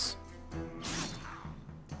slice.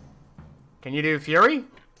 Can you do Fury?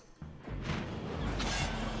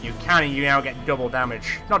 You can, and you now get double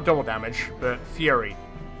damage. Not double damage, but Fury.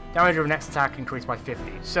 Damage of next attack increased by 50.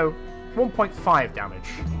 So, 1.5 damage.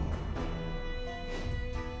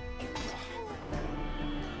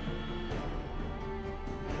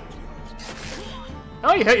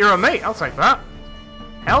 Oh, you hit your own mate. I'll take that.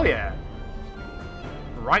 Hell yeah.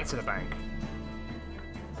 Right to the bank.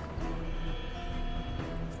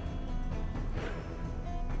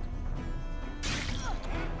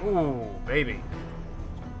 Ooh, baby.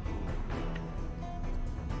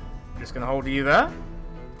 Just gonna hold you there.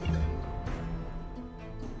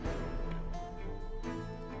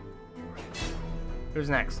 Who's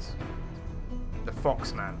next? The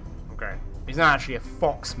fox man. Okay. He's not actually a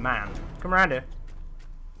fox man. Come around here.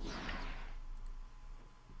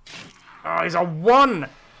 Oh, he's on 1!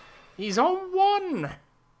 He's on 1!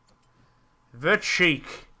 The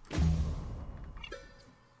cheek.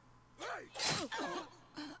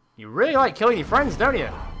 You really like killing your friends, don't you?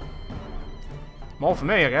 More for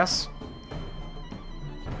me, I guess.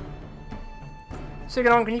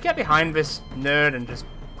 Sigadon, can you get behind this nerd and just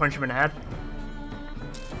punch him in the head?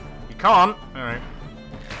 You can't? Alright.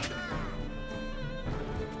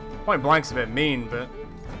 Point blank's a bit mean, but...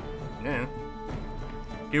 yeah.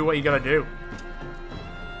 Do what you gotta do.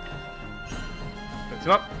 Fix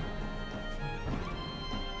him up.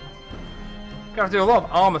 Gotta do a lot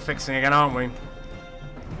of armor fixing again, aren't we?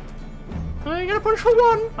 You're gonna punch for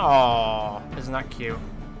 1? Aww, isn't that cute?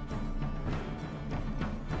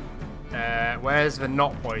 Where's the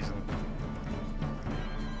not poison?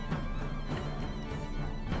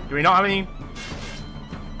 Do we not have any?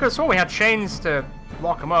 Because we had chains to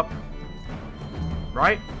lock him up,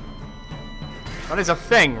 right? That is a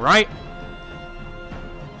thing, right?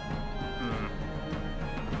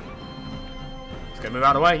 Just gonna move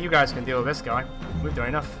out of the way. You guys can deal with this guy. We've done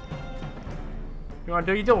enough. You wanna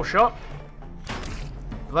do your double shot?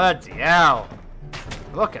 Bloody hell.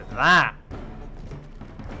 Look at that.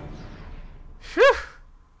 Phew.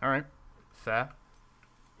 Alright. Fair.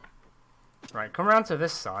 Right, come around to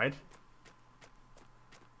this side.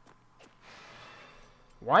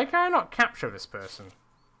 Why can I not capture this person?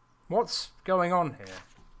 What's going on here?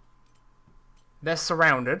 They're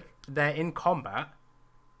surrounded. They're in combat.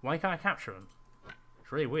 Why can't I capture them?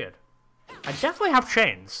 It's really weird. I definitely have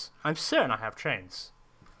chains. I'm certain I have chains.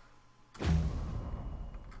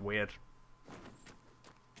 Weird.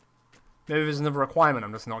 Maybe there's another requirement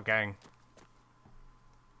I'm just not getting.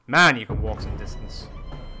 Man, you can walk some distance.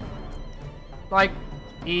 Like,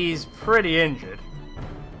 he's pretty injured.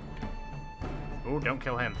 Oh, don't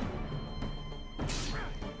kill him.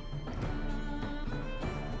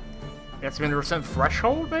 He has to be under a certain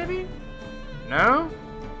threshold, maybe? No?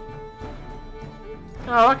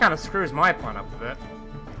 Oh, that kind of screws my plan up a bit.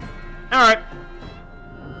 Alright.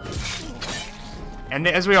 End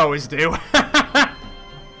it as we always do.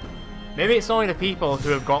 Maybe it's only the people who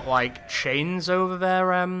have got, like, chains over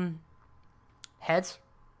their, heads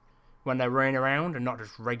when they're running around and not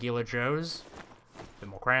just regular Joes. A bit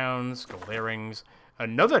more crowns, gold earrings.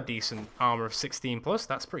 Another decent armor of 16 plus,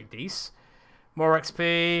 that's pretty decent. More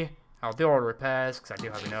XP. I'll do all the repairs, because I do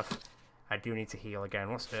have enough. I do need to heal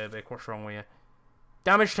again. What's Urbic? What's wrong with you?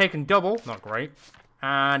 Damage taken double, not great.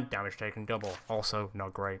 And damage taken double, also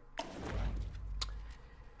not great.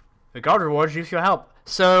 The guard rewards you for your help.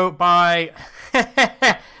 So by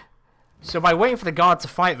waiting for the guard to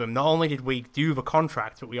fight them, not only did we do the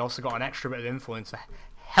contract, but we also got an extra bit of influence for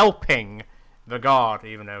helping the guard,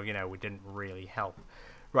 even though, you know, we didn't really help.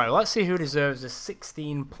 Right, let's see who deserves this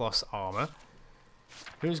 16 plus armor.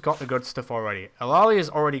 Who's got the good stuff already? Alalia's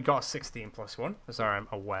already got a 16 plus one, as I'm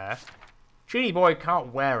aware. Genie Boy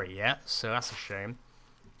can't wear it yet, so that's a shame.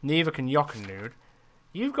 Neither can Yokanude.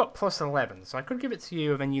 You've got plus 11, so I could give it to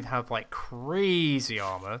you, and then you'd have, like, crazy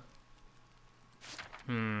armor.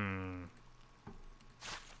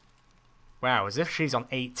 Wow, as if she's on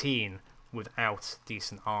 18 without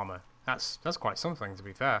decent armor. That's quite something, to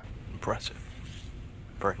be fair. Impressive.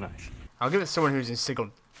 Very nice. I'll give it to someone who's in single...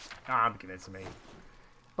 I'm giving it to me.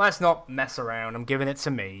 Let's not mess around. I'm giving it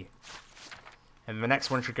to me. And the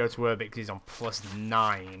next one should go to Urbic because he's on plus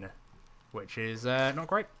 9. Which is not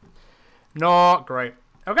great. Not great.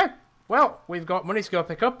 Okay. Well, we've got money to go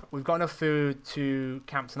pick up. We've got enough food to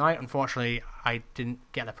camp tonight. Unfortunately, I didn't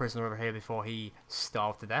get the prisoner over here before he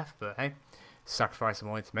starved to death. But hey, sacrifice I'm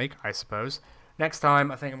willing to make, I suppose. Next time,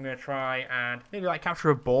 I think I'm going to try and maybe like capture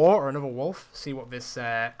a boar or another wolf. See what this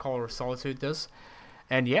Collar of Solitude does.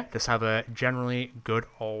 And yeah, just have a generally good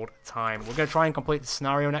old time. We're going to try and complete the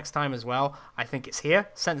scenario next time as well. I think it's here.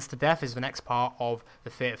 Sentence to Death is the next part of the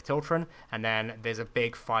Fate of Tiltren. And then there's a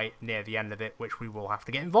big fight near the end of it, which we will have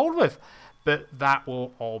to get involved with. But that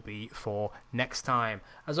will all be for next time.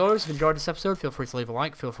 As always, if you enjoyed this episode, feel free to leave a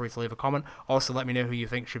like. Feel free to leave a comment. Also, let me know who you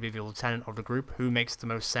think should be the lieutenant of the group. Who makes the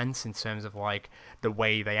most sense in terms of like the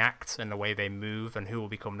way they act and the way they move. And who will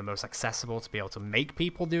become the most accessible to be able to make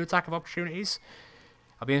people do attack of opportunities.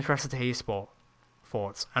 I'll be interested to hear your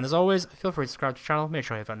thoughts. And as always, feel free to subscribe to the channel. Make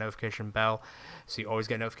sure you hit that notification bell so you always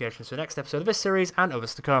get notifications for the next episode of this series and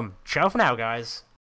others to come. Ciao for now, guys.